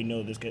 I already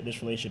know this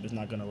relationship is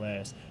not gonna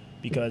last.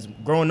 Because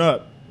growing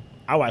up,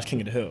 I watched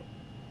King of the Hill.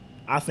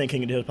 I think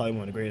King of the Hill is probably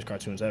one of the greatest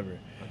cartoons ever.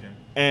 Okay.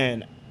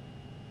 And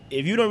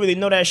if you don't really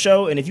know that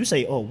show, and if you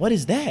say, "Oh, what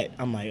is that?"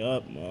 I'm like,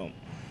 "Oh, well,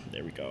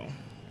 there we go."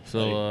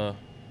 So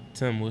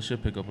Tim, what's your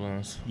pickup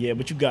lines? Yeah,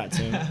 but you got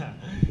Tim.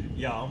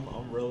 Yeah,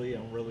 I'm really,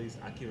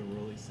 I keep it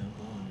really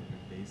simple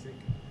and basic.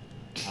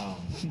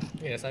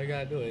 Yeah, that's how you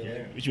gotta do it.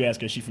 Yeah. What you ask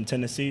her? Is she from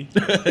Tennessee?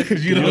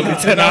 Because you You know live in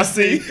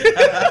Tennessee.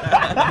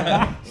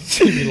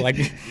 She'd be like,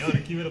 Yo, to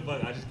keep it a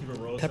buck, I just keep it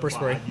real Pepper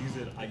simple. spray.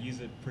 I use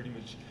it pretty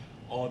much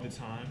all the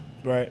time.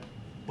 Right.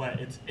 but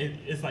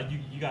it's like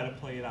you got to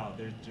play it out.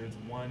 There's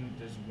one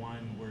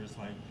where it's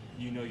like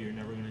you're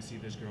never gonna see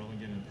this girl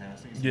again in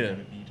passing, so you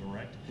gotta be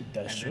direct.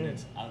 That's and true. then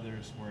it's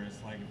others where it's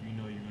like if you're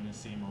gonna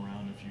see him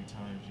around a few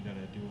times, you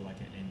gotta do it like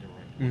an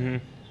indirect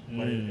way.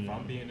 But if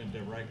I'm being a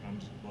direct, I'm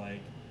just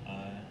like,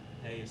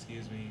 hey,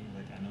 excuse me,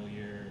 like I know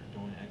you're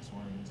doing X,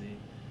 Y, and Z,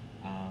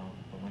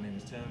 but my name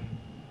is Tim.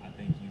 I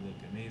think you look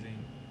amazing.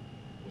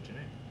 What's your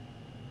name?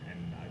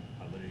 And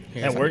I literally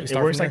just That works. It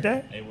works like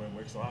that. It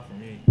works a lot for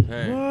me.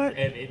 Hey. What?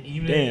 And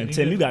even Damn,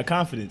 Tim, you got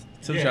confidence.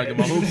 Tim trying to get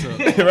my hoops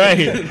up. Right.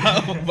 If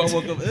I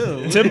woke up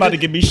ill. Tim about to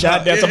get me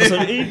shot down.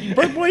 Hey,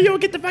 boy, you don't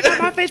get the fuck out of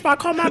my face while I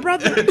call my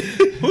brother.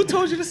 Who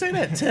told you to say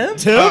that, Tim?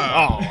 Tim?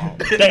 Oh,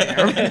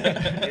 damn.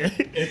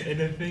 and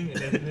the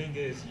thing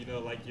is,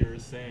 like you were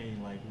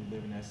saying, like we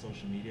live in that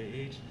social media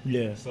age.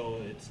 Yeah.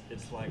 So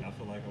it's like I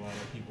feel like a lot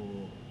of people,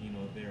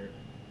 they're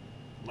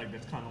like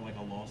that's kind of like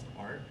a lost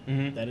art.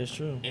 That is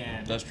true.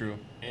 And That's true.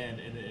 And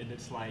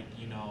it's like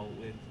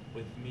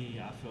with me,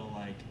 I feel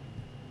like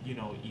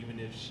even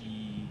if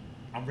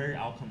I'm very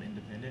outcome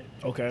independent.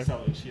 Okay.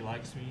 So if she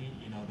likes me,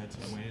 that's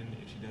a win.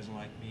 If she doesn't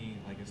like me,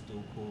 like it's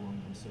still cool.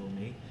 I'm still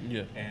me.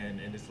 Yeah.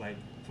 And it's like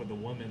for the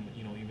woman,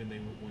 even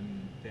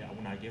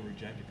when I get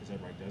rejected, because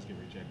everybody does get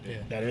rejected.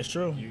 Yeah. That is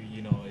true.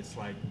 It's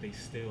like they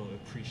still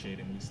appreciate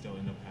it, and we still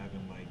end up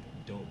having like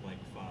dope 5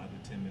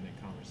 to 10 minute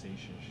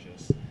conversations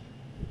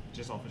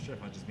just off the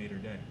strip. I just made her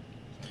day.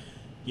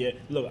 Yeah,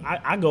 look,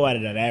 I go at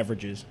it at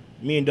averages.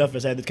 Me and Duff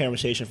has had this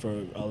conversation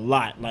for a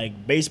lot.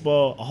 Like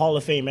baseball, a Hall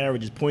of Fame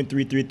average is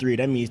 .333.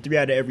 That means 3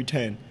 out of every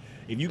 10.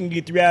 If you can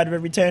get 3 out of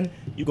every 10,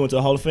 you go into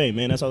the Hall of Fame,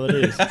 man. That's all it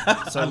is.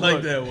 So I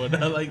like that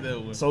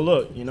one. So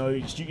look,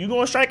 you're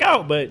gonna strike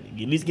out, but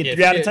you at least get Yeah,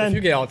 3 out of If 10.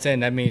 you get all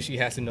 10, that means she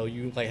has to know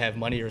you have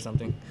money or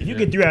something. If you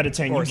get 3 out of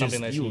 10, Or you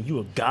something just that you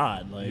a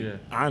god. Yeah.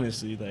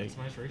 Honestly, It's a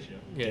nice ratio.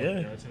 Yeah. Yeah.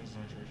 It's a nice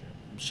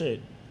ratio.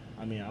 shit.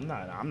 I mean,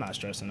 I'm not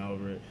stressing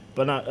over it.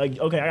 But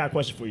okay, I got a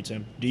question for you,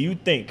 Tim. Do you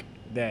think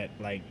that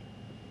like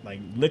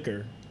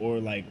liquor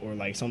or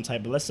some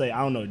type of, let's say, I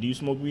don't know, do you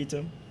smoke weed,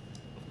 Tim?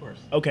 Of course.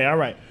 Okay, all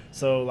right.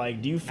 So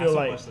do you feel Not so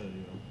like much so,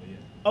 but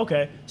yeah.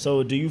 okay?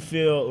 So do you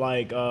feel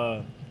like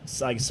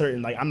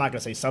certain, I'm not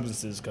gonna say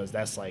substances because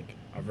that's like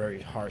a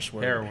very harsh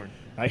word. Heroin.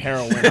 Like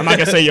heroin. I'm not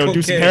gonna say yo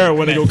do some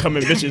heroin and go come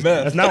in bitches.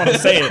 That's not what I'm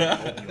saying.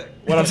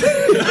 What I'm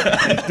saying,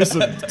 this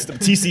is some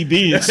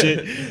TCB and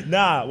shit.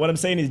 Nah, what I'm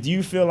saying is, do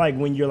you feel like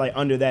when you're like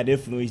under that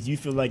influence, do you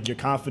feel like your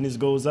confidence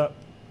goes up?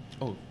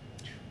 Oh,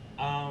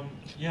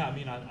 Yeah, I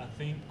mean, I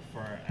think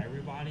for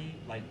everybody,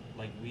 like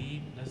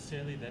weed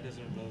necessarily, that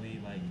doesn't really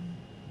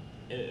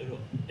it'll,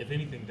 if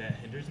anything, that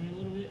hinders me a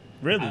little bit.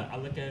 Really? I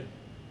look at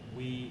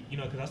weed,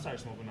 because I started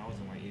smoking when I was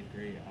in 8th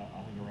grade. I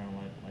hung around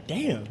like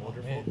Damn.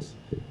 older folks.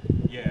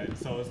 Yeah,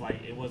 so it's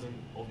like it wasn't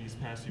over these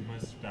past few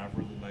months that I've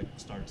really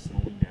started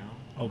slowing down.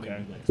 Okay.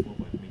 Maybe smoke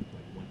maybe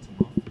once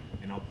a month,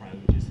 and I'll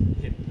probably just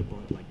hit the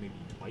blunt maybe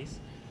twice.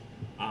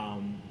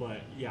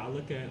 But yeah, I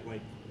look at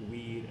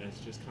weed as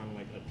just kind of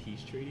like a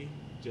peace treaty,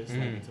 just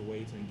like it's a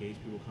way to engage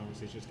people in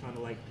conversation. It's kind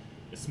of like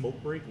a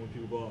smoke break when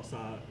people go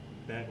outside.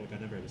 Back, I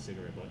never had a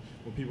cigarette, but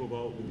when people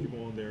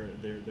on their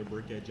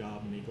break at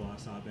job and they go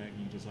outside back and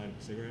you just light up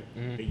a cigarette,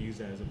 they use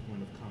that as a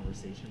point of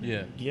conversation.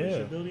 Yeah.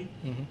 Relationship building.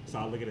 So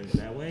I look at it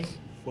that way.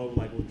 But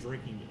with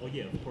drinking, oh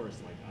yeah, of course,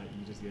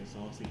 you just get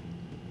saucy.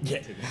 And Yeah.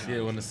 take a yeah.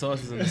 shot. When the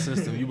sauce is in the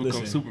system, you become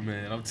Listen.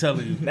 Superman. I'm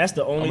telling you. That's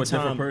the only I'm a time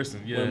different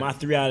person. Yeah. when my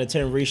 3 out of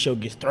 10 ratio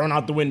gets thrown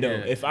out the window.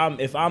 Yeah.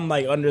 If I'm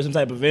like under some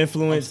type of I'm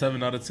influence,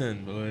 7 out of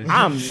 10, boy.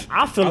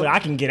 I feel like I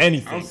can get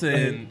anything. I'm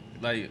saying,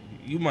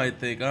 you might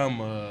think I'm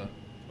a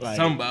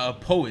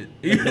poet.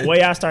 The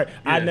way I start,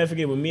 I Yeah. never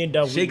forget when me and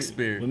Duff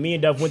Shakespeare. When me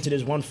and Duff went to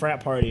this one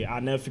frat party, I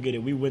never forget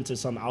it. We went to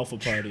some alpha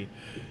party,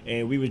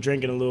 and we was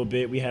drinking a little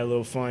bit. We had a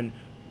little fun.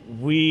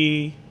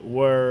 We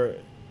were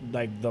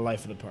like the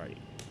life of the party,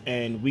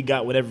 and we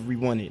got whatever we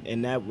wanted.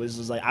 And that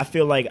was like, I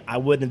feel like I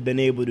wouldn't have been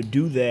able to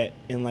do that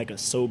in like a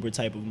sober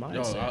type of Yo,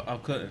 mindset. I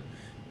couldn't.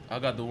 I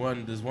got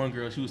this one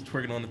girl, she was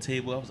twerking on the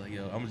table. I was like,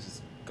 yo, I'm gonna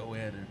just go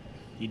at her.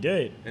 He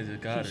did. And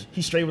just got her.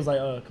 He straight was like,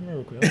 come here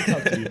real quick. Let me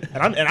talk to you.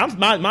 And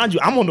I'm mind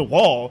you, I'm on the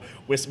wall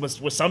with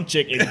some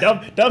chick, and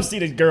Dub see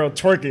this girl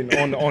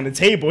twerking on the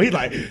table. He's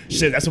like,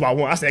 shit, that's what I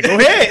want. I said, go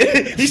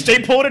ahead. He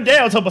straight pulled her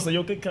down. Told us, like,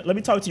 yo, let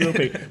me talk to you real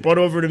quick. Brought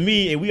her over to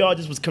me, and we all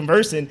just was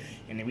conversing,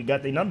 and then we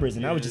got their numbers,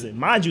 and I was just like,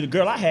 mind you, the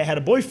girl I had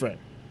a boyfriend.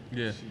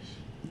 Yeah.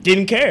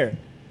 Didn't care.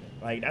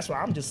 Like, that's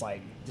why I'm just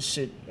like, this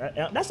shit.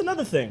 That's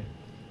another thing.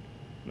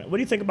 What do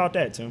you think about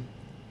that, Tim?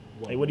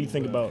 Like, what do you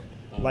think about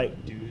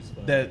dudes,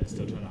 but that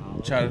still trying to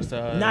holler? Try to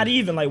start. not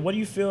even like, what do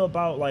you feel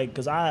about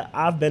because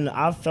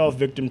I've fell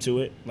victim to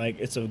it. Like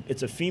it's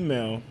a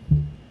female,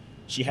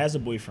 she has a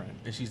boyfriend,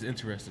 And she's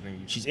interested in you.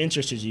 she's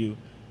interested in you,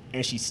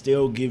 and she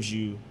still gives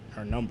you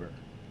her number,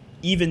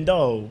 even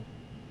though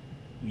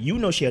you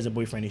know she has a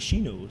boyfriend and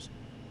she knows.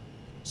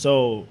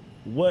 So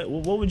what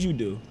would you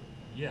do?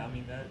 Yeah, I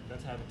mean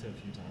that's happened to a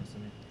few times to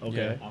me.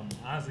 Okay.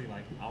 Honestly,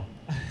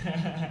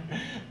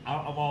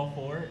 I'm all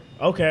for it.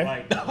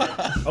 Okay.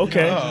 Okay.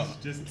 Okay.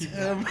 Just keep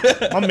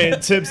it. My man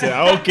Tip said,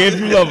 I don't care if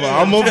you love her,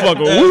 I'm gonna fuck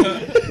her. Woo.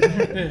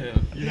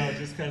 You know,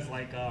 just because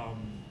like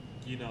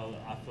you know,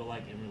 I feel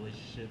like in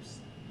relationships,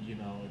 you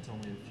know, it's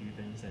only a few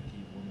things that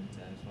keep women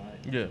satisfied.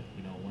 Yeah.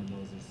 You know, one of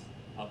those is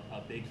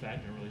a big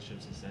factor in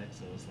relationships is sex.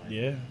 So it's like,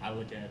 Yeah. I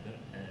look at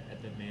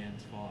the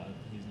man's fault if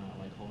he's not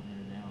like holding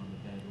her down in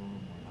the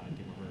bedroom or not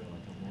giving her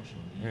like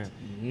emotional needs.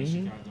 Yeah. And she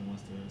kind of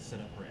wants to set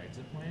up her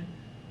exit plan.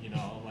 You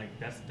know, like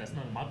that's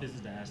none of my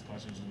business to ask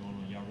questions what's going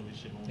on in y'all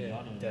relationship. Only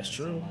y'all know That's that.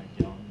 true. So, like,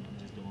 y'all, I'm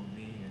just doing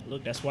me. And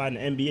Look, that's why in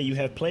the NBA you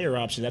have player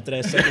options. After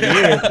that second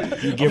year,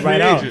 you get right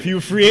free out. agent. You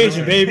a free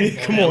agent, baby.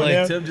 Come on, Like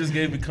now. Tim just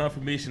gave me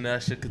confirmation that I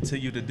should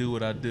continue to do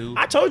what I do.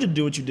 I told you to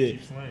do what you did.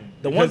 keep playing.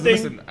 The one Because,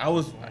 thing, listen, I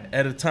was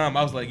at a time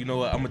I was like, you know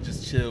what, I'm gonna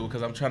just chill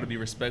because I'm trying to be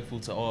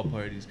respectful to all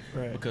parties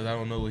Right. because I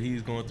don't know what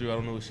he's going through, I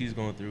don't know what she's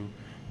going through.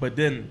 But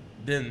then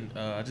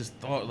I just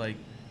thought like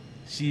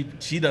she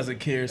doesn't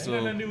care, Ain't got so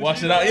nothing to do with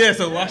wash you, it out. dog. Yeah,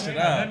 so wash Ain't it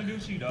got out. nothing to do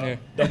with you, dog.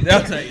 Yeah.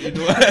 That's like, you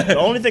know the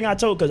only thing I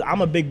told, because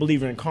I'm a big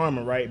believer in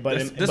karma, right? But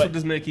This but- what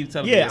this man keeps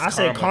telling me. yeah, it's I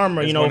said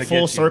karma, It's you know, gonna full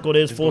get you. circle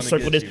this, It's full gonna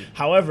circle get this. you.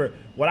 However,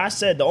 what I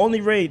said, the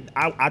only way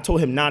I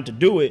told him not to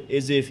do it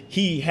is if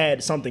he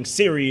had something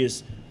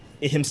serious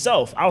in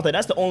himself. I was like,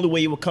 that's the only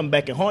way it would come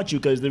back and haunt you,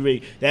 because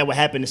that would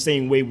happen the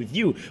same way with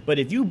you. But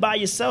if you by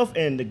yourself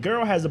and the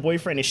girl has a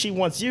boyfriend and she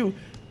wants you,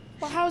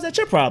 well, how is that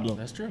your problem?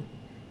 That's true.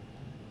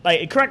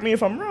 Like, correct me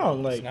if I'm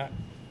wrong. Like, It's not.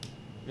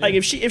 like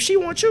if she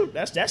wants you,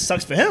 that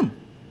sucks for him.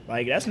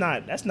 Like, that's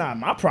not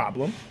my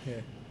problem. Yeah.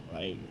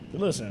 Like,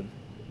 listen,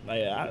 like,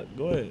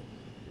 go ahead.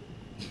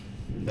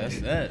 That's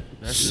that.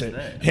 That's just Shit.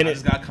 that. And I it-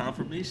 just got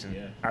confirmation.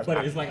 Yeah,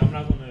 but it's like I'm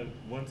not gonna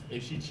once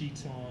if she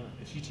cheats on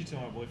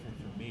my boyfriend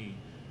for me,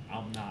 I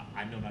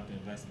know not to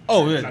invest. In her.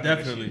 Oh 'Cause yeah, I know that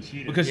definitely. she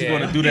cheated. Because she's Yeah.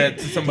 gonna do that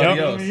to somebody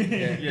Yep. else.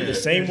 Yeah. Yeah. The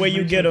same way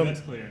you Make get sure them, that's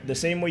clear. the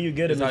same way you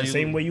get them That's is how the you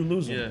same way you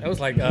lose them. Yeah. That was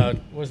like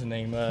what's the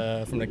name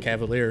from the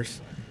Cavaliers?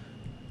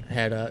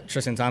 Had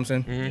Tristan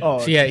Thompson. Mhm. Oh,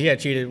 He had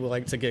cheated with,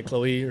 like to get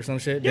Chloe or some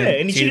shit. Yeah, then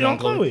and he cheated on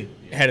Chloe.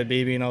 Had a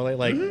baby and all that.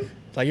 Like you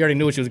already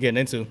knew what she was getting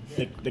into.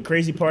 the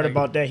crazy part Like-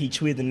 about that, he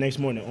tweeted the next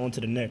morning, on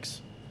to the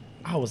next.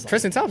 I was like,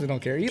 Tristan Thompson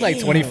don't care. He like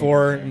Damn.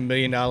 $24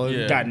 million.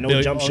 Yeah. got no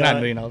billion- jump oh, shot. Not $1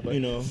 million, but you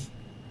know.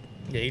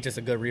 yeah, he's just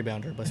a good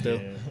rebounder. But still,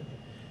 Yeah.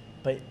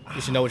 But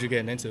you should know what you're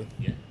getting into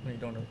Yeah. when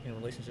you're doing in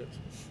relationships.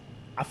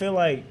 I feel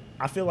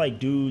like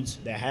dudes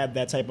that have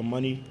that type of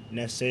money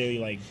necessarily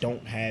like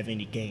don't have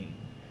any game.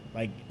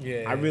 Like,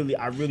 Yeah. I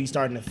really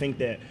starting to think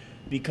that,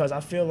 because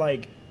I feel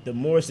like the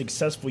more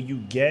successful you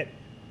get,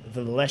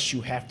 the less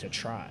you have to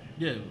try.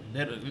 Yeah,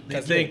 they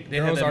Because think they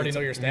have girls that already menta- know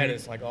your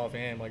status like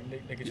offhand. Like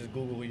they can just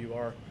Google who you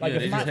are. Like, yeah,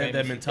 if they my- just have that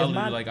if mentality.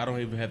 my- Like I don't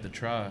even have to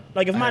try.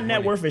 Like, if I my have net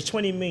money. worth is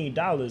 $20 million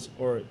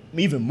or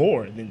even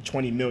more than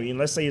 20 million,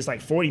 let's say it's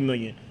like 40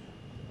 million,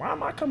 why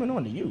am I coming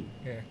on to you?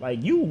 Yeah.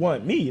 Like, you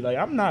want me. Like,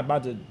 I'm not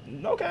about to,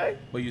 okay.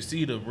 But you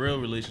see, the real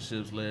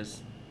relationships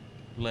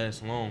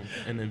last long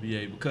in the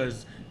NBA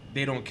because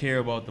they don't care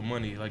about the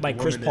money. Like the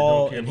Chris women that Paul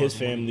don't care and about his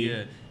the money, family, Yeah,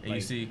 and you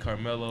like- see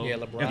Carmelo. Yeah,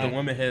 If LeBron. the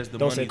woman has the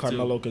Don't money say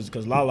Carmelo too.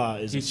 because Lala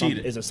is He a something,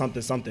 cheated. is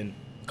a something.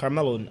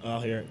 Carmelo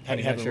out here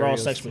Honey having Nut raw Cheerios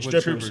sex with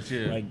with strippers.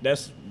 strippers, yeah. Like,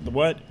 that's the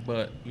what?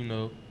 But you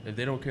know, if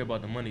they don't care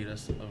about the money,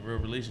 that's a real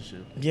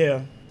relationship.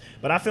 Yeah,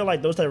 but I feel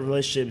like those type of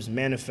relationships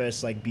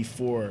manifest like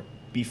before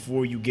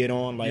you get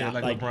on. Like, Yeah,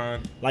 like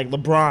LeBron. Like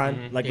LeBron.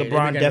 Mhm. Like Yeah, they've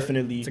LeBron been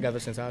definitely. together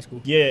since high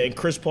school. Yeah, and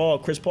Chris Paul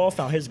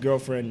found his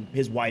girlfriend,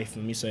 his wife.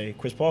 Let me say,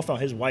 Chris Paul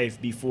found his wife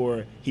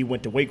before he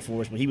went to Wake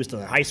Forest when he was still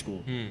in high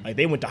school. Like,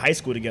 they went to high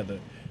school together.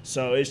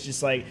 So it's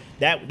just like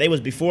that. They was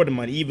before the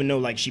money, even though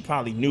like she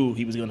probably knew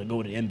he was gonna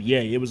go to the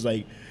NBA. It was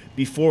like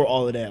before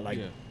all of that. Like,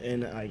 Yeah.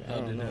 and like I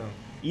Held don't it know.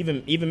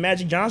 down. Even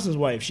Magic Johnson's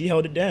wife, she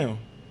held it down.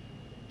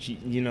 She,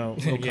 you know,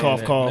 Yeah,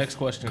 cough, ne- cough. next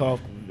question. Cough.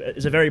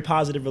 It's a very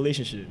positive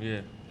relationship.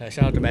 Yeah.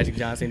 Shout out to Magic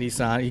Johnson. He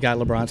got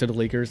LeBron to the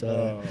Lakers.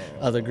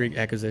 Other Greek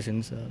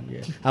acquisitions.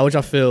 Yeah. How would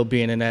y'all feel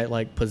being in that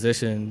like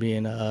position,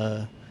 being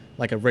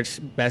like a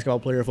rich basketball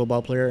player,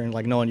 football player, and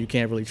like knowing you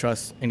can't really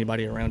trust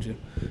anybody around you,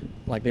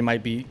 like they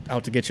might be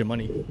out to get your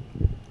money?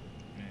 Man,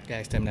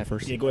 Ask Tim that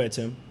first. Yeah, go ahead,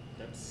 Tim.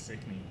 that's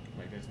sickening.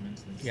 Like that's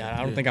mentally. Yeah, I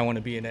sickening. don't think I want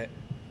to be in that,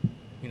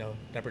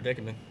 that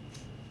predicament.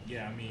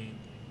 Yeah, I mean,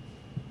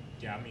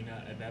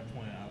 at that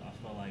point,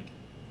 I felt like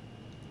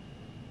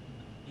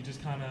you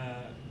just kind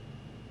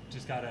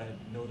of gotta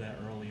know that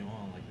early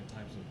on, like the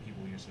types of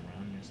people you're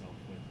surrounding yourself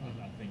with.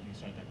 I think you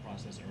start that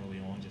process early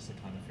on just to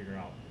kind of figure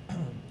out,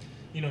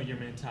 your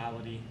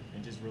mentality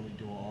and just really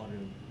do all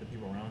the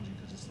people around you,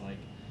 because it's like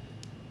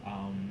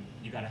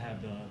you gotta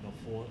have the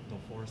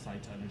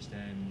foresight to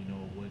understand,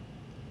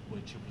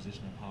 what your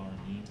position of power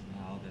means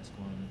and how that's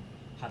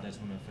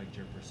going to affect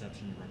your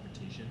perception, your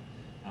reputation,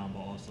 but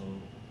also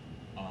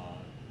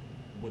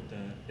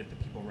if the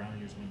people around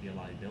you is going to be a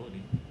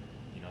liability,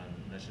 and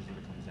that's just what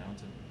it comes down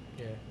to.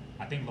 Yeah.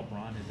 I think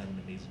LeBron has done an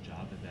amazing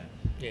job at that.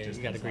 Yeah, Just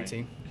he's got a 'cause, great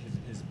team.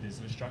 His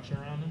business structure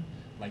around him,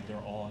 like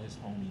they're all his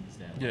homies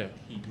that Yeah.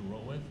 he grew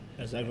up with.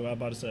 That's exactly what I was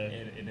about to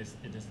say. And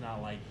it's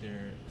not like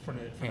they're from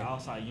the Yeah.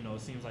 outside.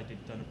 It seems like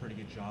they've done a pretty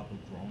good job of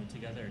growing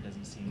together. It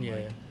doesn't seem Yeah.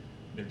 like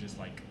they're just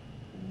like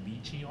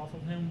leeching off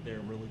of him. They're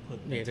really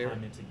putting Yeah, their they're-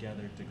 time in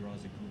together to grow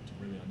as a group to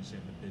really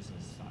understand the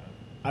business side of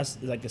it. It's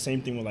like the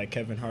same thing with like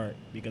Kevin Hart,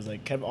 because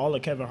like all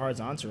of Kevin Hart's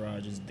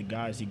entourage is the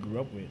guys he grew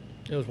up with.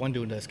 There was one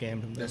dude that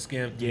scammed him. That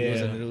scam. Yeah. He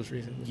was in the news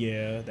recently.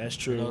 Yeah, that's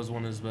true. That was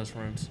one of his best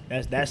friends.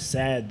 That's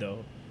sad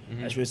though.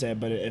 Mhm. That's really sad.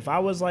 But if I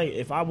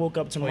woke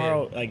up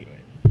tomorrow, like,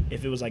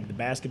 if it was like the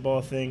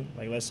basketball thing,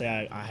 like let's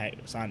say I had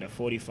signed a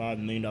 $45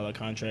 million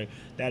contract,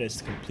 that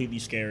is completely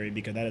scary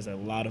because that is a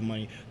lot of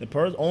money.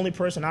 The only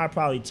person I'd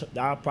probably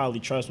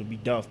trust would be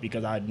Duff,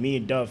 because me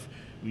and Duff,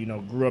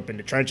 grew up in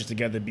the trenches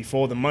together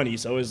before the money.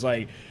 So it's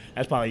like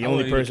that's probably the I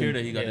only wouldn't even person. care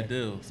that he got Yeah. a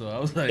deal. So I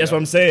was like, That's what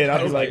I'm saying.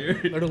 I was like,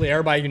 Literally,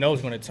 everybody you know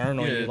is going to turn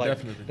on Yeah, you. Like,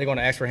 definitely. they're going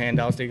to ask for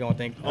handouts. They're going to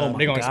think. Oh my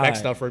they're going to expect God.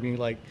 stuff from you.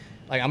 Like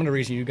I'm the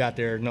reason you got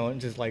there. No,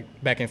 just like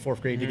back in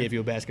fourth grade, Mm-hmm. they gave you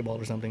a basketball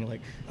or something.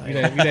 Like you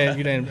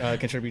didn't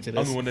contribute to I'm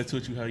this. the one that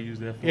taught you how to use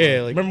that. Phone.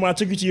 Yeah, like remember when I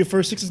took you to your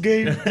first Sixers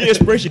game? The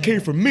inspiration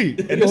came from me. And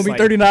it's it's gonna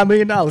be like, $39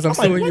 million. I'm like,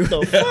 suing you. what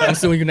the fuck? I'm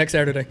suing you next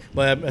Saturday.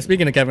 But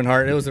speaking of Kevin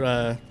Hart, it was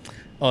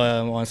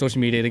on social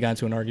media. They got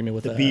into an argument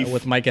with beef.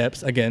 with Mike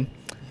Epps again.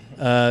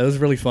 It was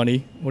really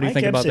funny. What do you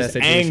Mike think Epps about that is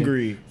situation?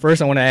 angry.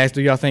 First, I want to ask: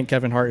 do y'all think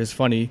Kevin Hart is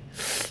funny?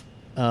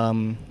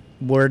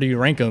 Where do you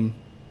rank him?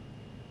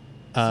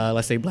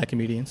 Let's say black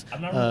comedians.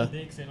 I'm not really a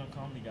big stand-up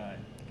comedy guy.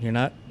 You're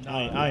not.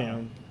 I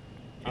am.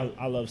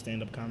 I love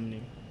stand-up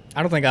comedy.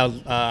 I don't think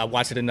I'll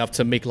watch it enough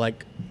to make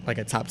like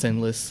a top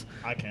 10 list.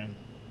 I can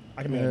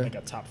make Yeah. like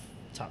a top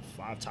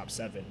 5, top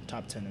 7,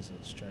 top 10 is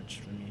a stretch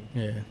for me.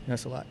 Yeah,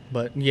 that's a lot.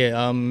 But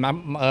yeah,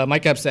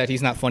 Mike Epps said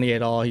he's not funny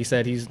at all. He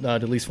said he's the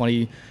least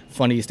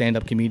funny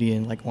stand-up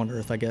comedian like on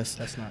earth, I guess.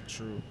 That's not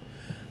true.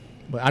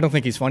 But I don't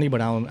think he's funny. But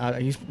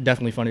he's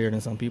definitely funnier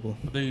than some people.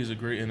 I think he's a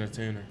great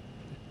entertainer.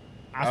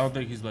 I don't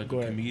think he's like Go a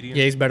ahead. comedian.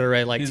 Yeah, he's better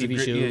at like He's a TV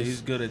great- shows. Yeah,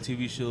 he's good at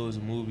TV shows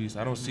and movies.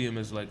 I don't see him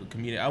as like a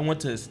comedian. I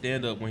went to his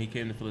stand-up when he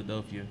came to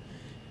Philadelphia.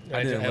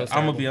 That was I'm gonna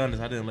terrible. be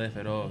honest. I didn't laugh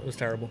at all. It was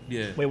terrible.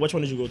 Yeah, Wait, which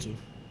one did you go to?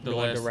 the The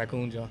last.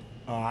 raccoon jaw.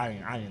 Oh, I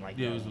didn't like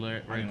Yeah, that it was one.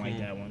 Raccoon. I didn't like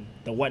that one.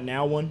 The What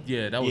Now one?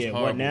 Yeah, that was yeah,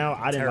 horrible. What Now?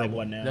 I didn't like Terrible.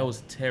 What Now. That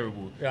was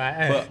terrible.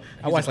 Yeah, But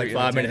I he's watched a like great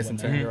 5 minutes and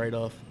entertainer. turned it right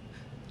off.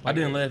 I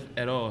didn't laugh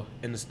at all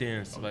in the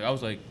stands. Like I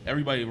was like,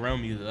 everybody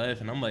around me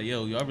laughing. I'm like,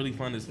 yo, y'all really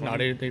find this No,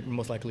 funny? they're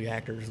most likely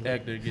actors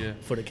Actor, yeah.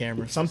 for the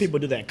camera. Some people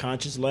do that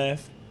conscious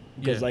laugh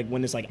because Yeah. like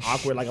when it's like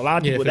awkward, like a lot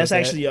of Yeah, people. it feels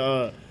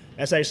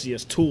That's actually a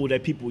tool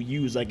that people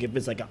use. Like if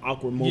it's like an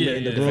awkward moment Yeah,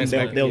 in the yeah. room, Defense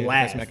they'll defense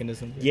laugh.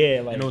 mechanism. Yeah,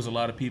 And like there was a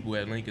lot of people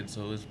at Lincoln,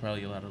 so it's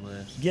probably a lot of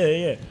laughs.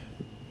 yeah.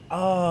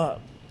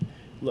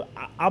 Look,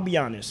 I'll be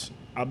honest.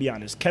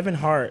 Kevin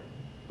Hart.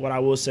 What I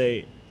will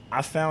say,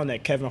 I found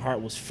that Kevin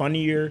Hart was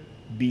funnier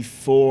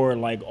before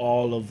like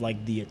all of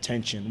like the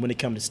attention when it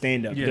comes to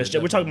stand up. Yeah, Because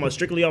we're talking about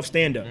strictly off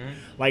stand up.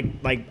 Mhm.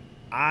 Like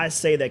I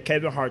say that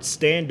Kevin Hart's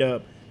stand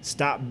up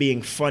stopped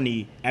being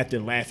funny after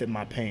Laugh at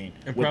My Pain.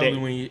 And What probably they-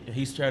 when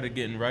he started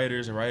getting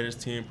writers, a writers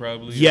team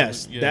probably.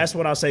 Yes, Yeah. that's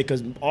what I'll say.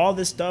 Because all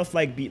this stuff,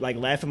 like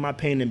Laugh at My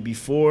Pain and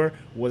before,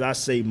 was I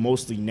say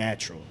mostly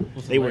natural.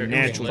 They were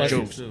hilarious. natural Plus-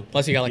 jokes. too.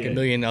 Plus, you got like Yeah. a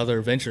million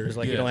other ventures.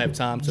 Like you Yeah. don't have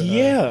time to.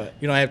 Yeah.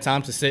 You don't have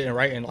time to sit and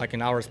write in like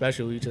an hour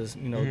special. You just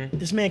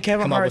This man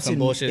Kevin Come up with Hart's some in,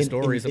 bullshit in,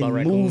 stories in, about in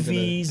raccoons and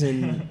movies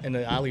and in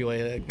the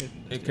alleyway. Like,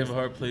 And Kevin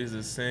Hart plays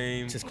the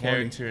same Just corny.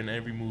 character in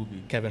every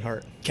movie. Kevin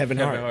Hart Kevin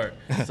Kevin Hart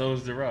Hart. So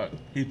is The Rock.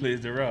 He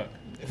plays The Rock.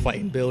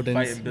 fighting buildings.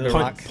 Fighting The buildings.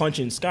 Rock.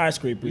 punching We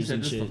skyscrapers said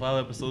and this for shit.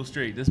 5 episodes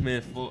straight. This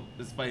man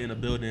is fighting a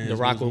building. in The his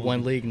Rock newest with one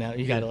movie. leg now.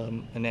 You got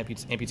an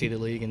amputated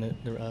leg in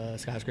the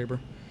skyscraper.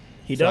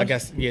 He So does. I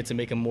guess to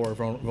make him more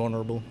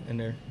vulnerable in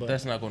there. But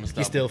That's not going to stop.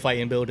 he's still him.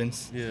 fighting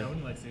buildings. Yeah. When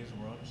he like saves the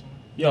world or something.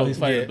 Yo, No, he's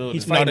fighting Yeah, a building.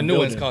 he's No, fighting the a new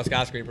one's building. called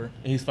skyscraper.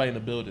 He's fighting a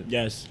building.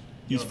 Yes,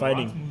 he's Yo, The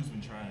fighting. Rock's moves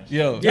been trash.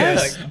 Yo, Yeah,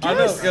 Yes, like, I know.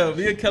 yes. Yo,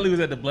 me and Kelly was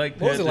at the Black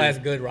Panther. what was the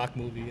last good Rock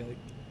movie? Like,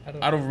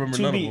 I don't remember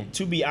none of them.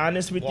 To be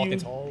honest with Walking you,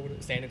 Tall,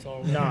 Standing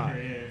Tall. nah.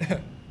 Yeah.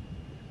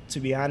 To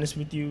be honest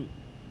with you,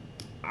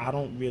 I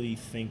don't really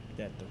think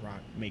that The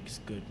Rock makes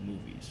good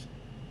movies,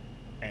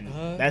 and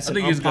that's I an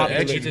think he's good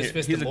unpopular. action. It just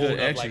fits He's the a mold good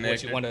of action like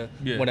what you actor. want to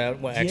Yeah.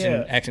 what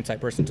Yeah. action type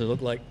person to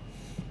look like.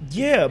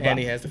 Yeah, but And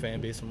he has the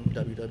fan base from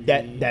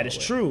WWE. that is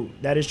true.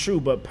 That is true.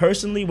 But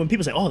personally, when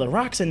people say, "Oh, The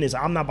Rock's in this,"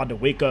 I'm not about to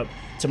wake up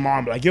tomorrow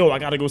and be like, "Yo, I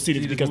gotta go see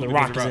this See this because The movie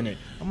Rock because is The in Rock.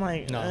 it." I'm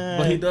like, No.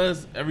 But he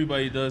does.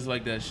 Everybody does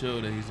like that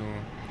show that he's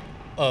on.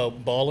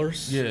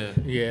 Ballers. Yeah.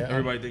 Yeah.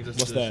 Everybody thinks that's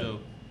what's a good that? show.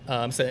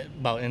 I'm saying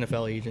about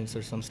NFL agents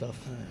or some stuff.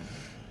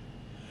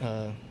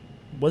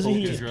 Wasn't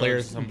he? Focus. Just drugs,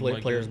 players, something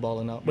like players that.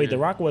 balling out. Wait, Yeah. The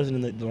Rock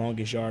wasn't in the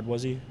Longest Yard,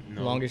 was he?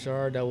 No. Longest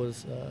Yard. That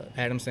was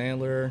Adam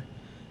Sandler.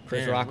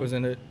 Chris Damn, Rock what- was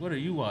in it. What are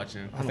you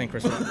watching? I think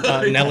Chris.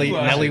 What Nelly. you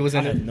watching? Nelly was I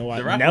in had it. no The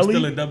idea. Rock Nelly? was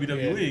still in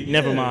WWE.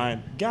 Never Yeah.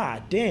 mind.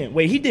 God damn.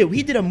 Wait, he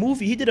did a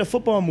movie. He did a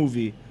football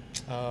movie.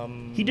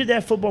 He did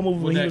that football movie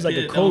when With he that was like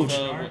a kid, that coach.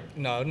 was,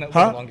 No, not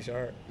Huh? Longest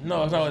Yard.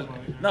 no,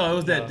 it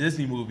was that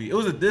Disney movie. It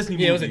was a Disney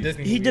movie. Yeah, it was a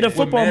Disney. He movie. did a With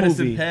football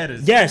Madison movie.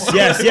 Patterson. Yes, Come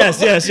yes, on.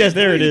 yes, yes, yes.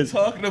 There it What are you is,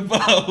 talking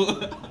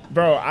about?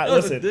 bro. That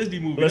was Listen, a Disney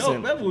movie.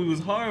 listen. That movie was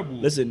horrible.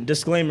 listen.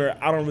 Disclaimer: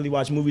 I don't really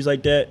watch movies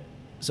like that.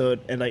 So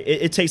and like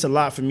it takes a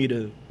lot for me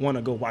to want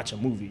to go watch a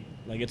movie.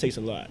 Like it takes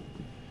a lot.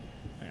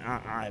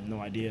 I have no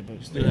idea,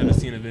 but Still haven't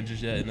seen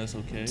Avengers yet, and that's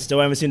okay. still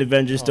haven't seen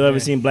Avengers. Oh, Still haven't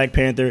man. seen Black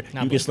Panther. Not You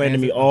can Black slander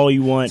me Panther. all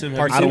you want. Tim,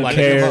 Part have I you two, don't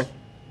seen like, care. came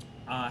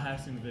I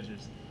have seen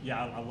Avengers.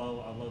 Yeah, I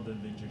love the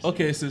Avengers.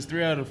 Okay, since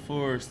 3 out of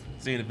 4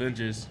 seen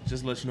Avengers,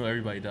 just to let you know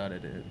everybody died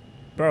at the end.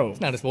 Bro.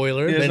 It's not a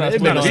spoiler. Yeah, it's not a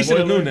It's been spoiler. on- They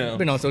should've known now. It's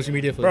been on social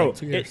media for Bro, like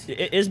 2 years.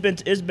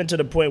 it's been to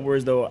the point where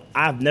as though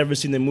I've never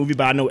seen the movie,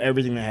 but I know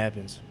everything that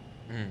happens.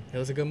 It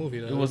was a good movie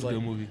though. It was a like,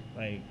 good movie.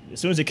 Like as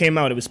soon as it came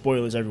out, it was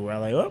spoilers everywhere.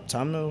 I'm like, oh,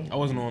 time to I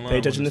wasn't online. pay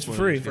attention when to the this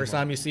for free. spoilers First came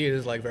out. time you see it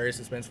is like very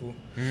suspenseful.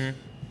 Mhm.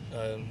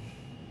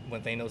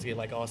 When Thanos get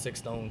like all 6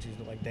 stones,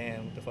 he's like,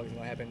 damn, what the fuck is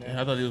gonna happen Yeah, I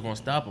now? thought he was gonna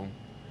stop him.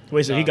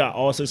 Wait, so he Nah. got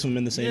all 6 of them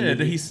in the same Yeah, movie?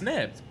 then he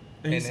snapped.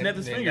 And he And then- snapped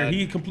his then finger. got-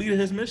 He completed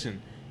his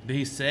mission. Then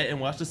he sat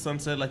and watched the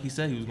sunset like he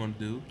said he was gonna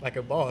do. Like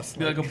a boss.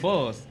 Be like a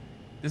boss.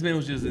 This man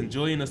was just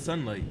enjoying the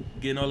sunlight,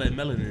 getting all that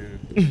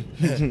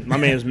melanin. My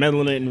man's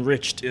melanin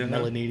enriched. Yeah.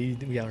 Melanie,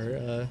 we got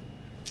her.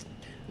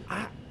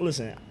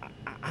 Listen,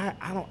 I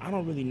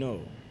don't really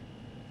know.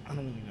 I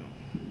don't really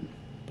know.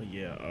 But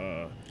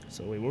yeah,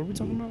 so wait, what were we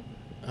talking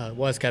about?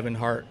 Was Kevin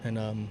Hart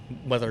and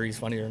whether he's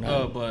funny or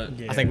not. But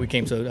Yeah. I think we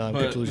came to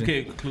but conclusion.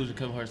 okay, conclusion.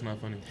 Kevin Hart's not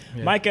funny.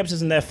 Yeah. Mike Epps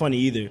isn't that funny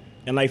either.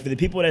 And like for the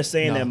people that's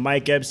saying No. that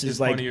Mike Epps He's is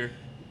like funnier.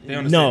 They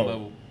on the same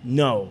level.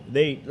 no,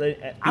 they I He's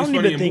don't funny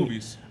even in think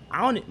movies. I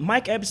don't.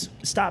 Mike Epps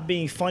stopped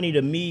being funny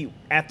to me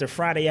after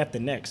Friday After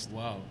Next.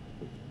 Wow.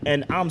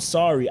 And I'm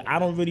sorry, I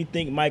don't really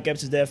think Mike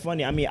Epps is that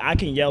funny. I mean, I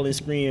can yell and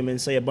scream and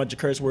say a bunch of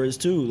curse words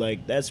too.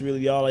 Like that's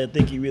really all I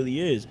think he really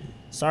is.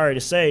 Sorry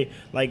to say,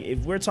 like if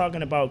we're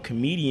talking about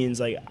comedians,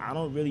 like I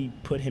don't really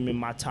put him in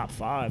my top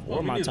 5 Well,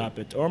 or me my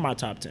neither.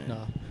 top 10.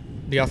 No.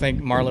 Do y'all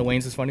think Marlon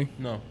Wayans is funny?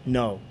 No.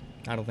 No,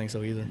 I don't think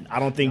so either. I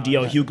don't think No,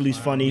 D.L. that's Hughley's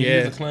fine. funny.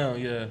 Yeah. He's a clown.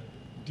 Yeah. Do I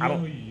you know don't-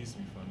 who you used to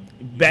be funny?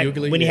 Back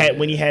Hughley, when he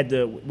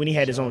yeah.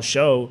 had his own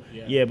show,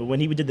 Yeah. yeah. But when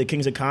he did the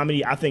Kings of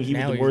Comedy, I think he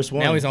was Now the he's- worst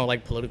one. Now he's on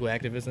like political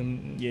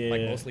activism, like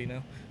Yeah. mostly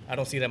now. I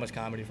don't see that much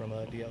comedy from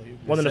D.L. Hughley.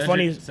 One of the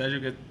funniest.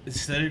 Cedric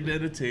the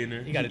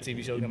Entertainer. He got a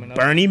TV show coming up.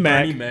 Bernie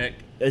Mac, Bernie Mac.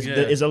 is, Yeah.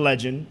 is a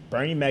legend.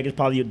 Bernie Mac is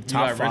probably the You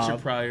top got 5.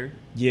 Richard Pryor.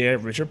 Yeah,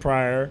 Richard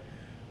Pryor.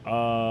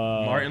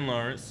 Martin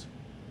Lawrence.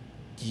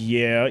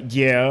 Yeah. 'Cause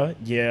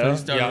he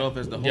started Y'all- off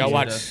as the do y'all host.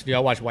 watch? Do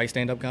y'all watch white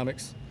stand-up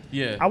comics?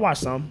 Yeah. I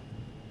watched some.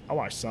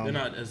 They're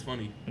not as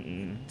funny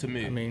to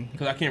me. I mean-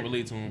 because I can't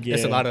relate to them. Yeah.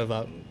 There's a lot of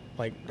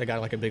like they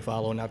got like a big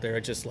following out there.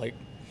 It's just like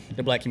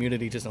the black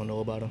community just don't know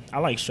about them. I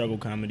like struggle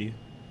comedy.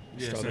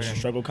 Yeah, Struggle. same.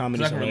 Struggle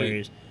comedy is 'Cause I can relate.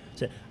 hilarious.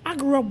 So, I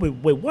grew up with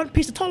 1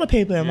 piece of toilet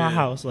paper in my Yeah.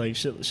 house, like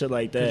shit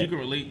like Because that. you can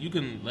relate, you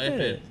can laugh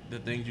Yeah. at the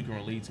things you can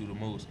relate to the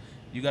most.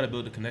 You got to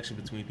build a connection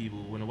between people.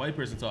 When a white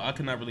person talk, I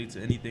cannot relate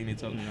to anything they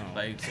talk. No.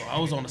 Like, so I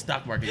was on the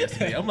stock market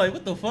yesterday. I'm like,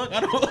 what the fuck? I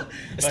don't.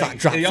 Stock like,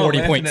 dropped and y'all 40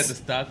 laughing points. at the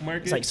stock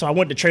market. It's like, so I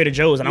went to Trader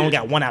Joe's and I only Yeah.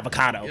 got 1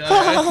 avocado. yeah, I can't,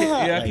 yeah, I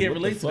Like, can't what the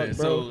relate to fuck, that.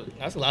 bro? So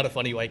That's a lot of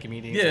funny white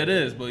comedians. yeah, it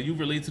is. But you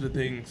relate to the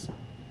things,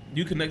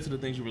 you connect to the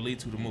things you relate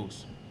to the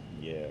most.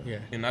 Yeah. Yeah.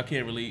 And I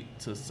can't relate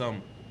to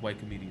some white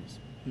comedians.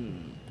 Hmm.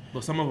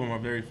 But some of them are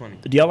very funny.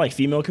 Do y'all like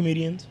female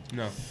comedians?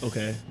 No.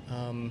 Okay.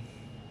 Um,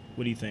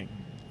 What do you think?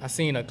 I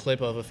seen a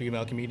clip of a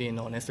female comedian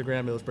on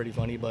Instagram. It was pretty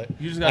funny, but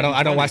You just I gotta don't. be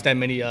I don't funny. watch that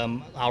many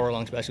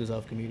hour-long specials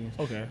of comedians.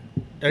 Okay.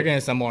 They're getting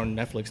some more on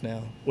Netflix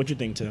now. What you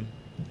think, Tim?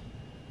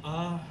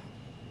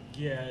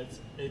 Yeah,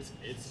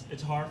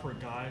 it's hard for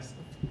guys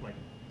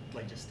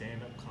like just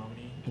stand up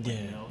comedy. Like Yeah.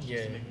 males just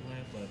Yeah. to make me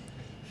laugh, but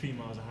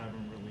females, I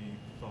haven't really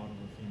thought of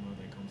a female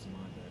that comes to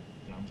mind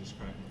that I'm just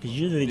cracking. Because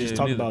usually they just Yeah,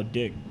 talk neither. about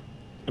dick.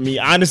 I mean,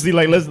 honestly,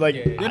 like let's like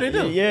Yeah, yeah. Yeah, they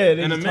do. Yeah,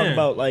 they And a just talk man.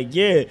 about like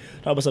talk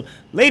about something.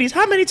 Ladies,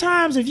 how many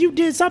times have you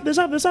did something?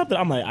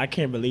 I'm like, I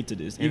can't relate to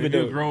this, And even if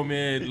you're a though. grown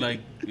man, like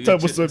Talk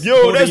about just some, yo,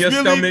 holding that's your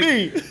really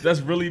me.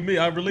 That's really me.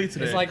 I relate to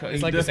that. It's like He's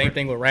the same different.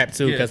 thing with rap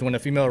too, Yeah. because when a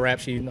female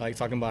raps, she like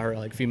talking about her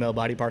like female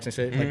body parts and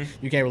shit. Like Mhm.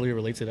 you can't really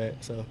relate to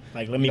that. So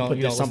Like, let you me don't- put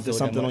you this don't listen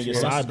something to it that on much. your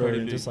Yeah, that's sideburn, Cardi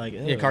and B. just like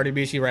Yeah, Cardi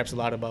B, she raps a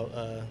lot about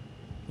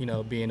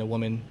being a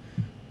woman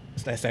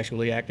that's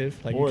sexually active.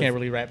 Like Or you can't if-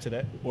 really rap to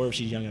that. Or if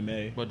she's Young and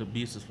May. But the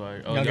beast is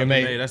fire. Oh, Young Young and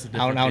May. That's a I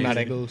different don't know how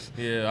thing. that goes.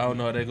 Yeah, I don't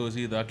know how that goes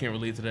either. I can't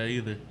relate to that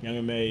either. Young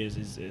and May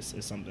is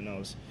something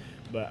else.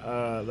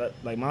 But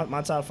like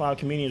my top 5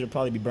 comedians would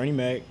probably be Bernie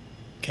Mac.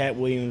 Cat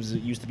Williams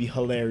used to be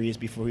hilarious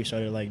before he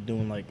started like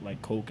doing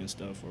like coke and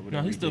stuff or whatever.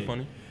 No, he's he still did.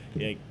 funny.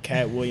 Yeah,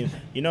 Cat Williams.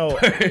 You know,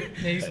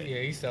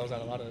 He sells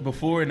out a lot of.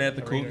 Before and after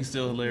A Coke, reader. he's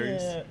still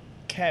hilarious. yeah,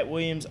 Cat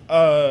Williams,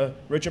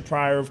 Richard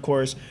Pryor, of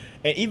course.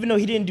 And even though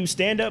he didn't do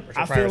stand up,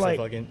 I feel like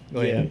Go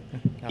ahead.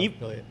 E-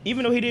 Go ahead.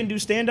 even though he didn't do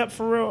stand up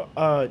for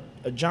real,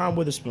 John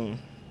Witherspoon.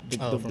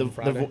 From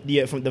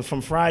Friday?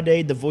 From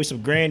Friday, the voice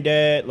of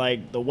Granddad,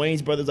 like the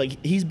Wayans brothers, like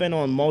he's been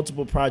on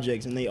multiple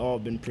projects and they all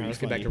been pretty Let's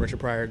get funny. back to Richard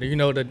Pryor. Do you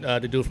know the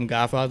dude from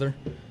Godfather?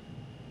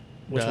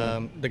 Which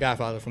one? The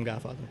Godfather from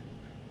Godfather.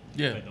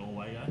 Yeah. Like the old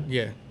white guy.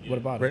 Yeah. What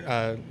about He it? I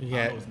had,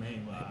 know his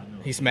name, but I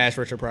know. he smashed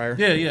Richard Pryor.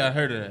 Yeah, I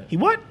heard of that. He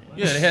what?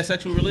 Yeah, they had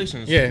sexual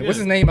relations. Yeah. What's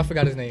his name? I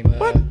forgot his name.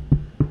 What?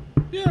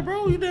 Yeah,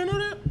 bro, you didn't know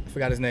that? I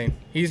forgot his name.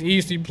 He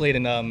used to be played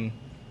in A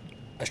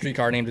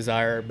Streetcar Named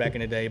Desire back in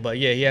the day. But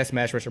yeah, he had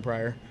smashed Richard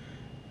Pryor.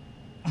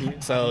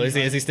 So is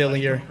he still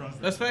in your?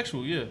 That's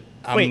factual. Yeah.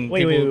 I Wait, mean, wait,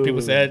 people, wait, wait, people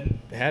wait. said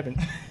it happened.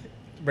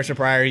 Richard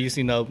Pryor used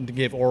to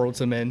give oral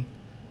to men.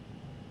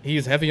 He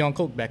was heavy on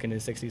coke back in the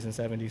 60s and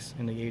 70s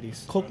and the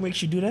 80s. Coke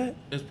makes you do that?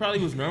 It probably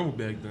was normal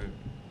back then.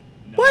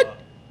 What?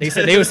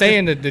 They were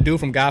saying that the dude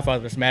from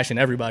Godfather was smashing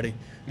everybody,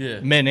 Yeah.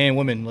 men and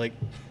women. Like,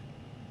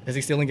 is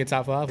he still in your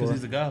top five? Because Or?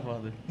 he's the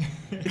Godfather.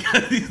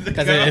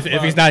 Because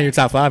if he's not in your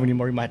top five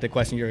anymore, you might have to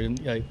question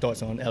your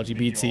thoughts on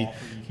LGBT.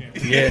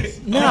 Yeah.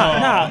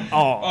 Nah.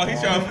 Oh,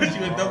 he's trying to put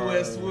you in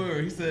double-edged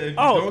sword. He said,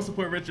 Oh. don't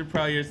support Richard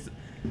Pryor's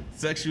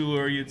sexual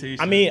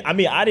orientation. I mean,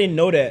 I didn't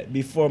know that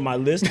before my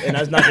list, and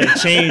that's not gonna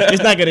change.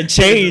 It's not gonna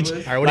change. All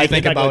right, what do you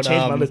think it's not gonna about,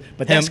 change my list.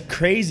 But that's him-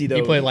 crazy though.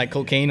 He put like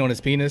cocaine on his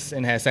penis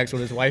and had sex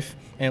with his wife,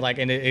 and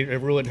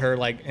it ruined her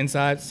like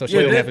insides, so she Yeah,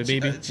 didn't that- have a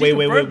baby. she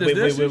wait, confirmed this,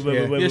 didn't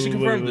she? Yeah, she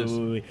confirmed this.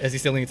 wait. Is he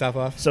still in your top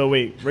five? So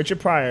wait, Richard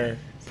Pryor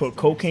put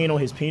cocaine on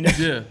his penis.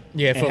 Yeah.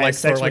 Yeah, And for had like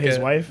sex for like with his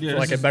a, wife? Yeah, for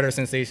like this a is- better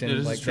sensation, yeah,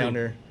 this like is down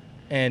true. there,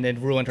 and it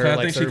ruined her I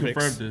like think she cervix.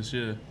 confirmed this.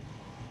 Yeah.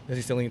 Is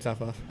he still in your top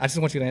five? I just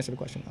want you to answer the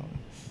question. I don't know.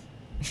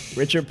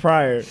 Richard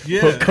Pryor Yeah.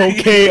 put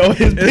cocaine on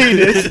his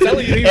penis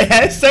telling you, he and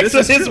had sex with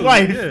This is his true.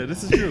 wife. Yeah,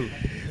 this is true.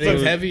 He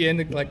was heavy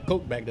into like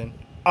coke back then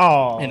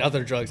Oh, and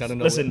other drugs. I don't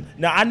know. listen.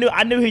 Now I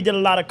knew he did a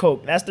lot of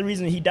coke. That's the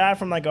reason he died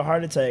from like a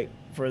heart attack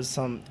for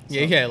some.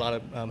 Yeah, he had a lot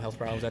of health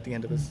problems at the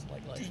end of his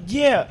life.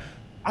 Yeah,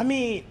 I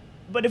mean,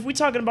 but if we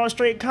talking about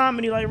straight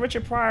comedy, like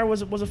Richard Pryor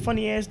was a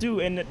funny ass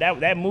dude, and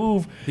that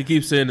move. He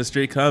keeps saying the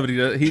straight comedy.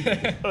 That he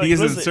is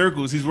in listen.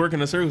 circles. He's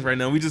working in circles right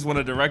now. We just want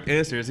a direct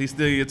answer. Is he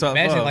still your top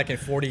Imagine five? like in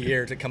 40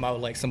 years it come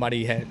out like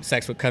somebody had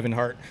sex with Kevin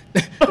Hart.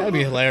 That would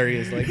be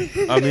hilarious.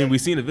 Like, I mean, we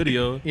seen the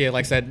video. yeah,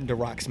 like said, The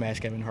Rock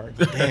smashed Kevin Hart.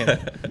 Damn.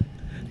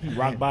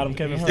 Rock bottom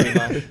Kevin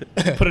Hart.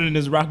 Put it in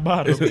his rock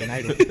bottom. Be an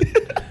idol.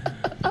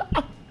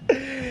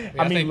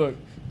 I mean, think look.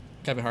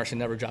 Kevin Hart should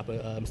never drop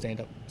a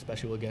stand-up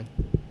special again.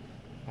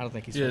 I don't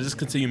think he's. Yeah, funny just anymore.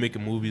 continue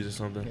making movies or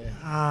something. Yeah,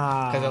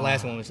 Ah, because the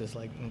last one was just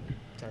like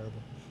terrible.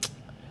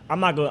 I'm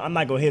not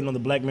gonna hit on the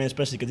black man,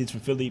 especially because he's from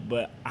Philly.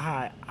 But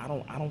I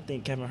don't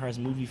think Kevin Hart's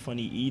movie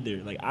funny either.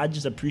 Like I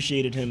just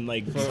appreciated him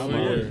like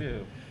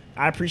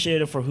I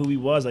appreciated him for who he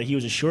was. Like he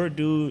was a short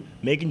dude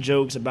making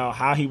jokes about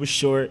how he was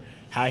short,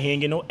 how he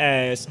ain't get no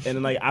ass, and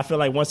then, like I feel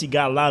like once he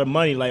got a lot of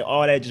money, like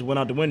all that just went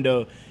out the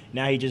window.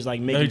 Now he just like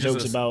making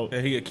jokes about.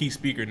 He a key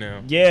speaker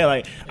now. Yeah,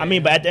 like I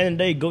mean, but at the end of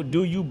the day, go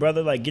do you,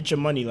 brother. Like get your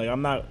money. Like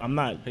I'm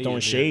not Hey, throwing yeah.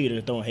 shade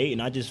or throwing hate,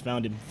 and I just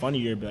found it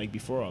funnier, but like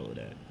before all of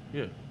that.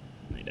 Yeah.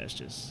 Like that's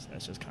just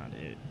kind of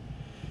it.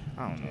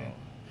 I don't know.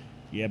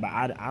 Yeah, but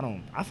I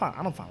don't find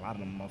a lot of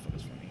them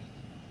motherfuckers funny.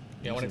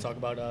 Yeah, I want to talk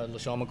about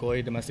LaShawn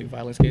McCoy domestic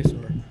violence case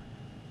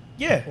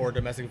Yeah. or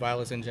domestic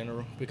violence in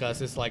general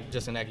because it's like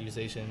just an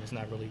accusation. It's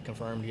not really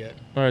confirmed yet.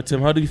 All right, Tim.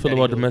 How do you feel That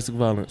about ain't good. domestic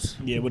violence?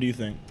 Yeah. What do you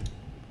think?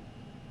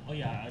 Oh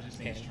yeah, I just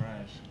think it's Yeah.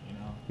 trash. You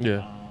know.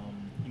 Yeah.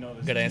 You know.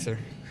 Good answer.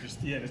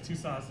 There's two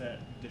sides to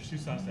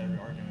every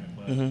argument,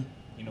 but Mhm.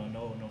 you know,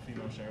 no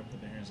female should ever put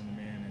their hands on the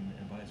man,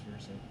 and vice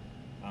versa.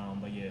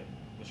 But yeah,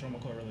 LaShawn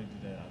McCoy really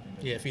did that. I think.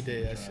 That's Yeah, if he super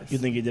did, that's- trash. You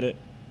think he did it?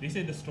 They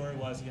said the story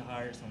was he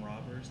hired some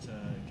robbers to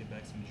get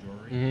back some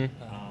jewelry, Mhm.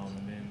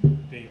 and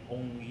then they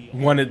only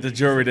Wanted the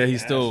jewelry that he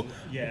asked- stole.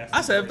 Yeah, asked I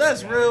the said, if jewelry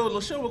that's guy. real,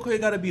 LaShawn McCoy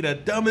got to be the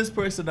dumbest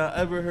person I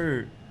ever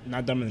heard.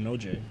 Not dumber than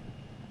OJ.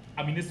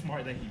 I mean, it's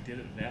smart that he did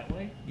it that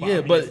way. Yeah, I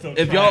mean, but it's still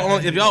if trash y'all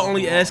that if he y'all did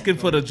only it asking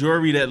wrong, for the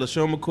jewelry that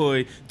LaShawn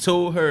McCoy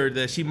told her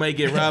that she might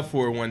get robbed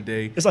for one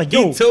day, It's like, he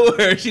yo. told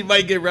her she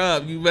might get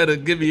robbed. You better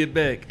give me it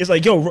back. It's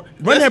like, yo, run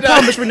That's that not-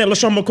 promise ring that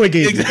LaShawn McCoy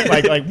gave Exactly.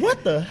 you. Like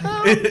what the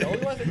hell? The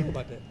only ones that knew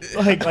about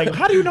that. like,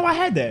 how do you know I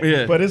had that?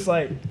 Yeah. But it's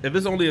like, If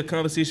it's only a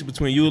conversation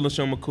between you and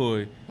LaShawn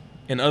McCoy,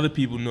 and other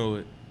people know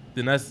it,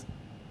 then that's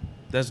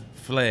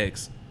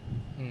flags.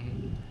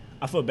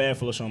 I feel bad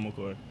for LaShawn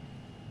McCoy.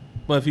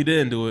 But if he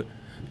didn't do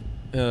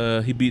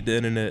it, he beat the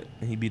internet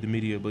and he beat the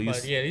media. But,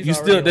 But, yeah, he's you already,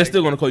 still they're like-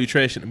 still gonna call you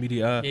trash in the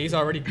media. Yeah, he's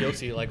already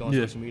guilty, like on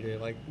Yeah. social media.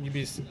 Like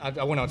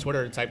I went on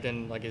Twitter and typed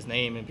in like his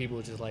name, and people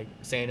were just like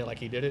saying it like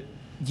he did it,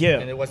 and Yeah.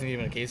 it wasn't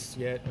even a case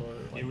yet or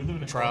Yeah, like, we live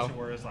in a trial. culture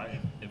where it's like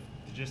if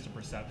it's just a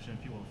perception,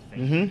 people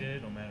think Mhm. he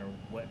did, no matter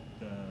what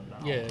the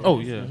Yeah. outcome Oh,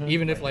 is. yeah.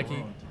 Even if like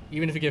ruined.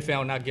 even if you get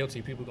found not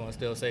guilty, people gonna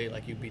still say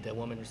like you beat that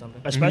woman or something.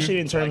 Especially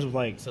in It's terms like, of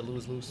like it's a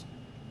lose.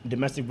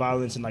 domestic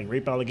violence and like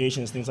rape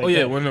allegations, things like Oh yeah,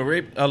 that. when a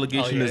rape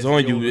allegation yeah, is it's on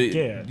over. you,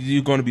 Yeah.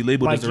 you're going to be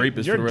labeled as a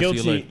rapist for the rest guilty.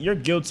 of your life. You're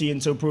guilty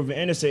until proven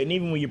innocent, and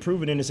even when you're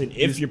proven innocent,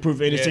 if you're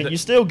proven yeah, innocent, the- you're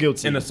still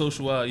guilty. In a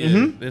social world, yeah,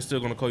 Mhm. they're still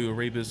going to call you a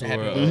rapist or It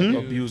happened a with the dude-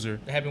 abuser.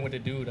 It happened with the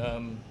dude,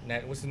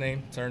 Nat, what's his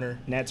name? Turner.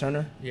 Nat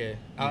Turner. Yeah,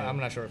 I'm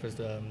not sure if it's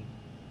the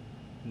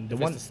The if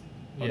one- it's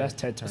Oh, that's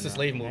Ted Turner. It's a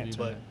slave Nat movie,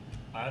 Turner.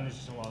 but I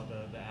understand about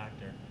the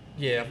actor.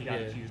 yeah, He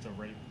got yeah. accused of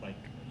rape like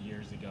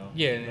years ago.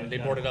 Yeah, and But they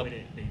he brought got it up.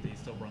 acquitted. They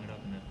still brought it up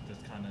and it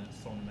just kind of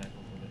sewn him back a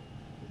little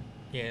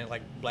bit. Yeah,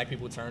 like black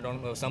people turned on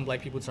him. Or some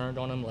black people turned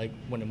on him, like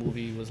when the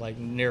movie was like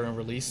nearing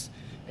release,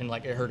 and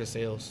like it hurt his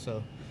sales.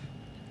 So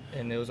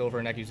and it was over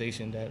an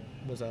accusation that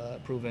was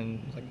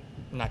proven like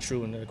not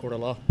true in the court of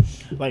law.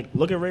 Like,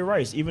 look at Ray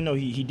Rice. Even though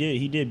he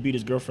did beat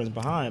his girlfriend's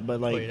behind, but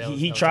like Wait, that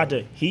he was tried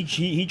to terrible.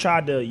 he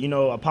tried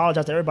to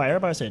apologize to everybody.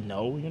 Everybody said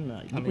no. You're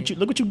not.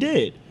 Look what you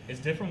did. It's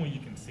different when you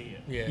can see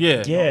it. Yeah.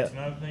 Yeah. Yeah. It's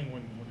another thing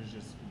when it's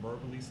just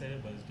verbally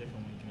said, but it's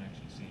different when you can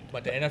actually see it.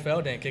 But the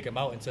NFL didn't kick him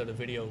out until the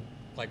video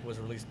like was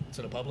released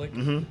to the public.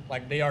 Mhm.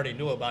 Like they already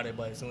knew about it,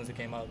 but as soon as it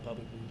came out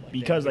publicly, like,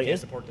 Because, we like, can't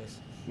it's- support this.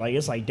 Like,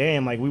 it's like,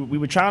 damn, like we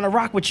were trying to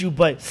rock with you,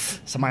 but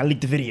somebody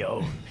leaked the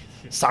video.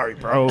 Sorry,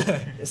 bro.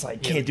 It's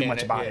like Yeah, can't we do much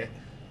can't, about yeah.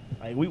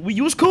 it. Like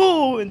you was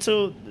cool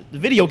until the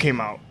video came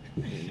out.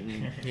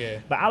 Yeah.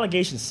 But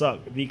allegations suck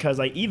because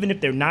like even if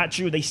they're not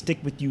true, they stick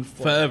with you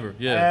Forever,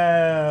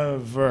 yeah.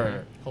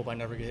 Ever. Hope I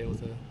never get hit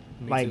with a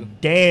Me Like Too.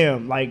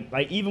 damn, like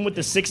even with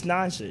the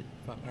 6ix9ine shit.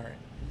 Fuck, all right.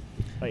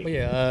 Like But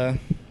yeah,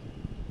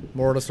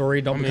 moral of the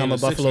story: don't I mean, become a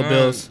the Buffalo 6ix9ine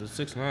Bills. The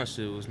 6ix9ine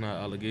shit was not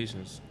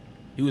allegations.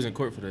 He was in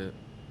court for that.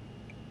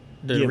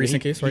 The yeah, but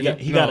recent case, right?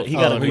 He now? got he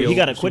he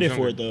got was acquitted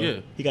for younger. it though. Yeah.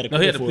 He got No,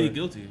 he acquitted had to for plead it.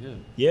 guilty. Yeah.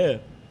 Yeah. Yeah, What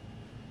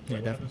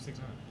definitely. happened to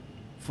 6ix9ine?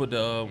 For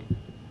the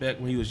back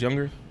when he was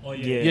younger. Oh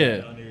Yeah. yeah. Yeah.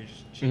 The underage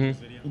cheating Mhm.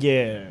 video.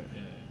 Yeah.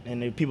 Yeah.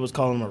 And people was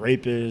calling him a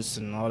rapist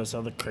and all this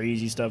other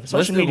crazy stuff. So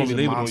that's Social still gonna media's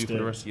be a labeled on you for the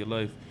monster. rest of your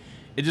life.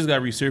 It just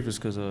got resurfaced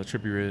because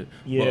Trippie Redd.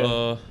 Yeah.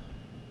 But,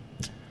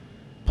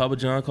 Papa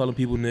John calling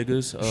people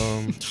niggas.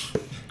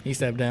 He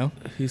stepped down.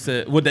 He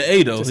said with the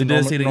A though. Just He a didn't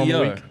normal- say the normal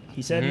ER. week.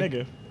 He said Mhm.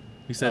 nigga.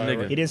 He said Alright,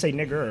 nigga. He didn't say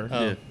nigger.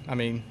 Oh, Yeah. I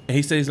mean, And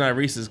he said he's not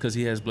racist because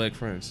he has black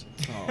friends.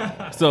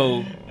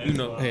 So you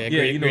know, Yeah, yeah,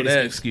 great- you know great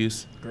that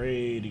excuse. excuse.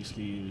 Great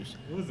excuse.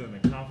 What was it in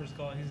the conference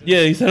call? He said?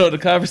 Yeah, he said on the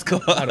conference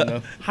call. I don't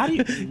know. How do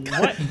you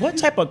what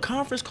type of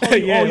conference call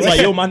you Yeah, on? He's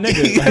like, yo, my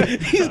nigga. Like,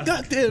 These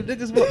goddamn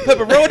niggas want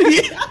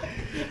pepperoni.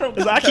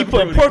 Cause I keep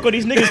putting pork on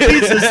these niggas'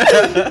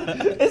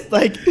 pizzas. It's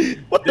like,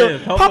 what the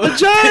Damn, Papa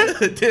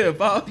John? Damn,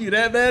 Papa, you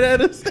that mad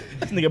at us?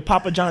 This nigga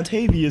Papa John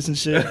Tavius and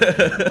shit.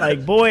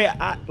 Like, boy,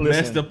 I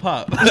listen. Master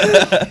Pop.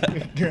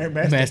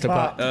 Grandmaster Master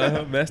Pop.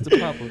 Pop. Master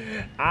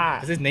Papa.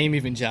 Is his name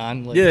even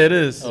John? Like, Yeah, it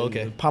is. Oh,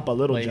 okay. Papa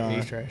Little Like, John.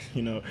 he's trash.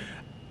 You know,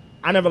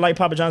 I never liked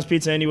Papa John's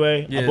pizza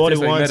anyway. Yeah, I it bought it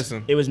tastes like once.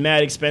 medicine. It was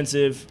mad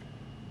expensive.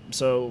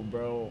 So,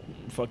 bro,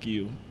 fuck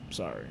you.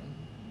 Sorry.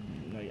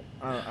 Like,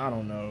 I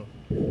don't know.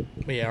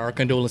 But yeah, our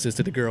condolences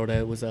to the girl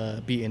that was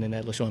beaten in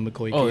that LaShawn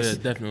McCoy Oh yeah, case.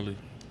 definitely.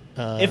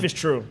 If it's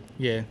true.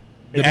 Yeah.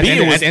 The At the beating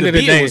end- was at the end of the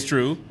the beating day- was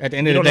true. At the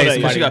end You of the don't know day, that yet. Yeah,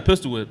 somebody she got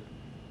pistol whipped.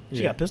 She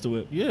yeah. got pistol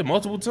whipped. Yeah,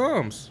 multiple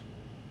times.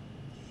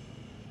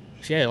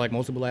 She had like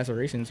multiple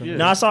lacerations. Yeah.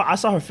 No, I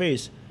saw her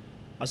face.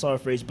 I saw her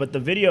face, but the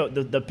video,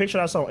 the picture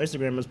I saw on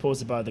Instagram was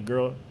posted by the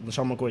girl,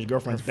 LaShawn McCoy's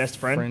girlfriend's best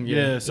friend. yeah.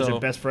 Yeah, It was her so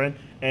best friend,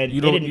 and You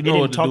it don't- didn't, you it know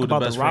didn't what to talk do with the about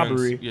the best friends.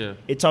 robbery. Yeah.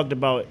 It talked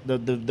about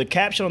the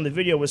caption on the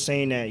video was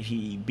saying that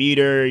he beat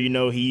her. You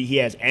know, he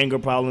has anger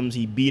problems.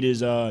 He beat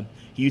his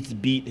he used to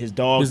beat his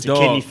dogs His to dog.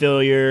 kidney who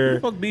failure. the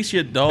fuck beats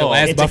your The dog?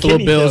 last It's a Buffalo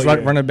kidney Bills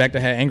failure. running back that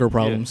had anger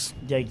problems.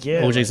 Yeah,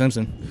 yeah. OJ like-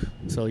 Simpson.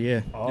 So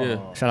yeah. Oh.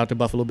 Yeah. Shout out to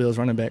Buffalo Bills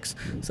running backs.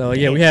 So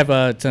yeah, we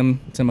have Tim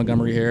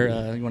Montgomery here.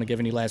 You want to give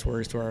any last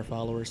words to our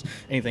followers?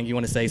 Anything you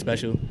want to say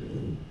special?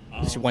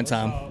 Just one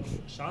time.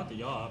 Shout out to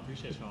y'all. I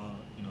appreciate y'all.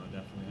 You know,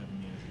 definitely having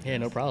me. As a Yeah,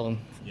 no guest. problem.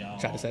 Yeah.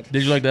 Try to set.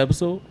 Did you like the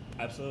episode?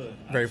 Absolutely.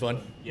 Very fun.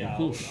 Absolutely. Yeah,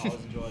 Cool. I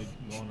always enjoy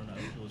going on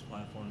other people's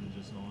platform and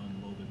just knowing a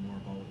little bit more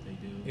about what they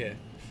do. Yeah.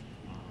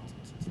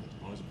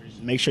 Always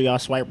appreciate Make sure y'all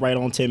swipe right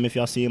on Tim if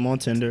y'all see him on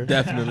Tinder.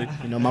 Definitely.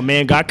 You know, my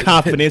man got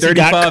confidence. He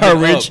 35 got and up.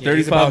 courage. Yeah,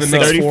 he's 35 and and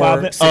up. 35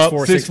 and up.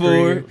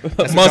 6'4".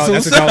 That's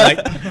Muscles. What y'all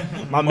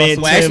like. My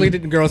man Well, actually,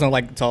 Tim. the girls don't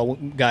like tall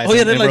guys. Oh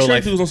yeah, in they like real straight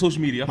life. dudes on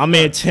social media. My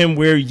man Tim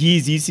wear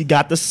Yeezys. He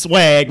got the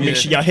swag. Make Yeah.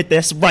 sure y'all hit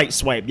that right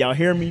swipe. Y'all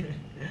hear me?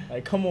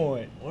 Like, come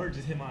on. Or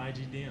just hit my IG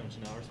DMs. You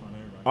know, I respond to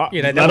everybody.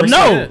 Yeah, that let him works.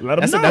 know. Yeah. Let him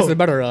That's know. that's a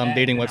better At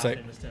dating Not website.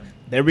 Famous Tim.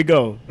 There we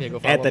go. Yeah, go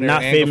follow At the him there,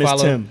 not and go famous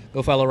follow- Tim.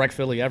 Go follow Rec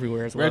Philly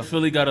everywhere as well. Red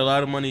Philly got a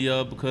lot of money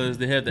up because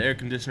they had the air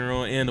conditioner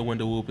on and the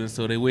window open,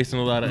 so they wasting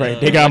a lot of. Right,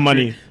 they got electric.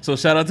 money. So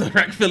shout out to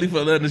Red Philly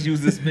for letting us use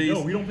this space.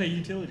 Yo, we don't pay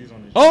utilities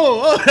on this.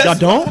 oh, Y'all that's,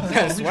 don't?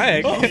 That's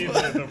swag. We pay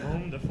the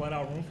room, the flat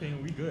out room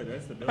thing. We good.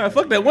 That's the. all right,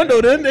 fuck that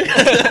window then.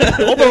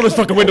 Open all those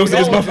fucking windows in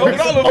this Open motherfucker.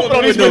 all Open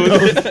all these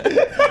windows.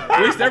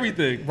 Waste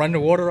everything. Run the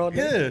water all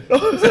day.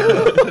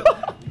 Yeah.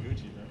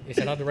 Yeah,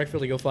 shout out to Rec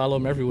Philly. Go follow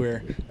them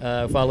everywhere.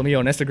 Follow me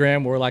on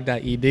Instagram,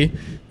 warlock.ed.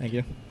 Thank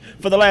you.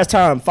 For the last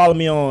time, follow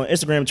me on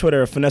Instagram,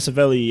 Twitter,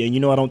 Finesavelli. And you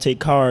know I don't take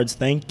cards.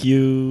 Thank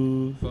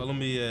you. Follow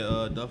me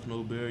at Duff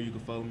No Bear. You can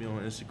follow me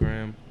on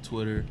Instagram,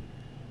 Twitter,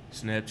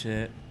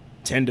 Snapchat.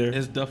 Tinder.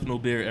 It's Duff No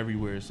Bear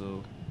everywhere,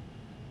 so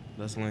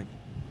that's link.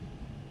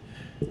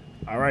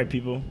 All right,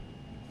 people.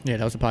 Yeah,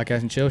 that was the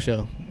Podcast and Chill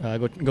Show.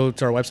 Go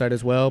to our website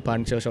as well,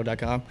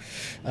 podandchillshow.com.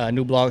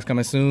 New blogs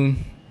coming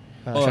soon.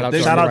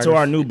 Shout out to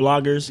our new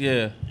bloggers.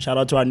 Yeah. Shout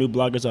out to our new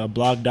bloggers,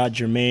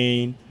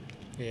 blog.jermaine,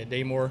 Yeah,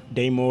 Daymore.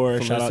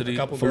 Daymore. Shout out Felicity. A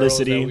couple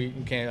Felicity. girls that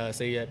we can't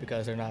say yet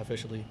because they're not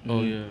officially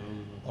Oh yeah.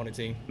 on the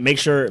team. Make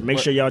sure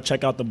y'all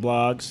check out the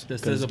blogs.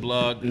 This is a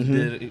blog. It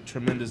did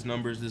tremendous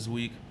numbers this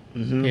week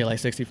Mhm. Yeah, like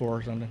 64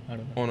 or something. I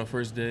don't know. on the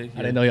first day. I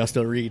didn't know y'all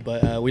still read,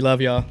 but we love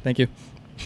y'all. Thank you.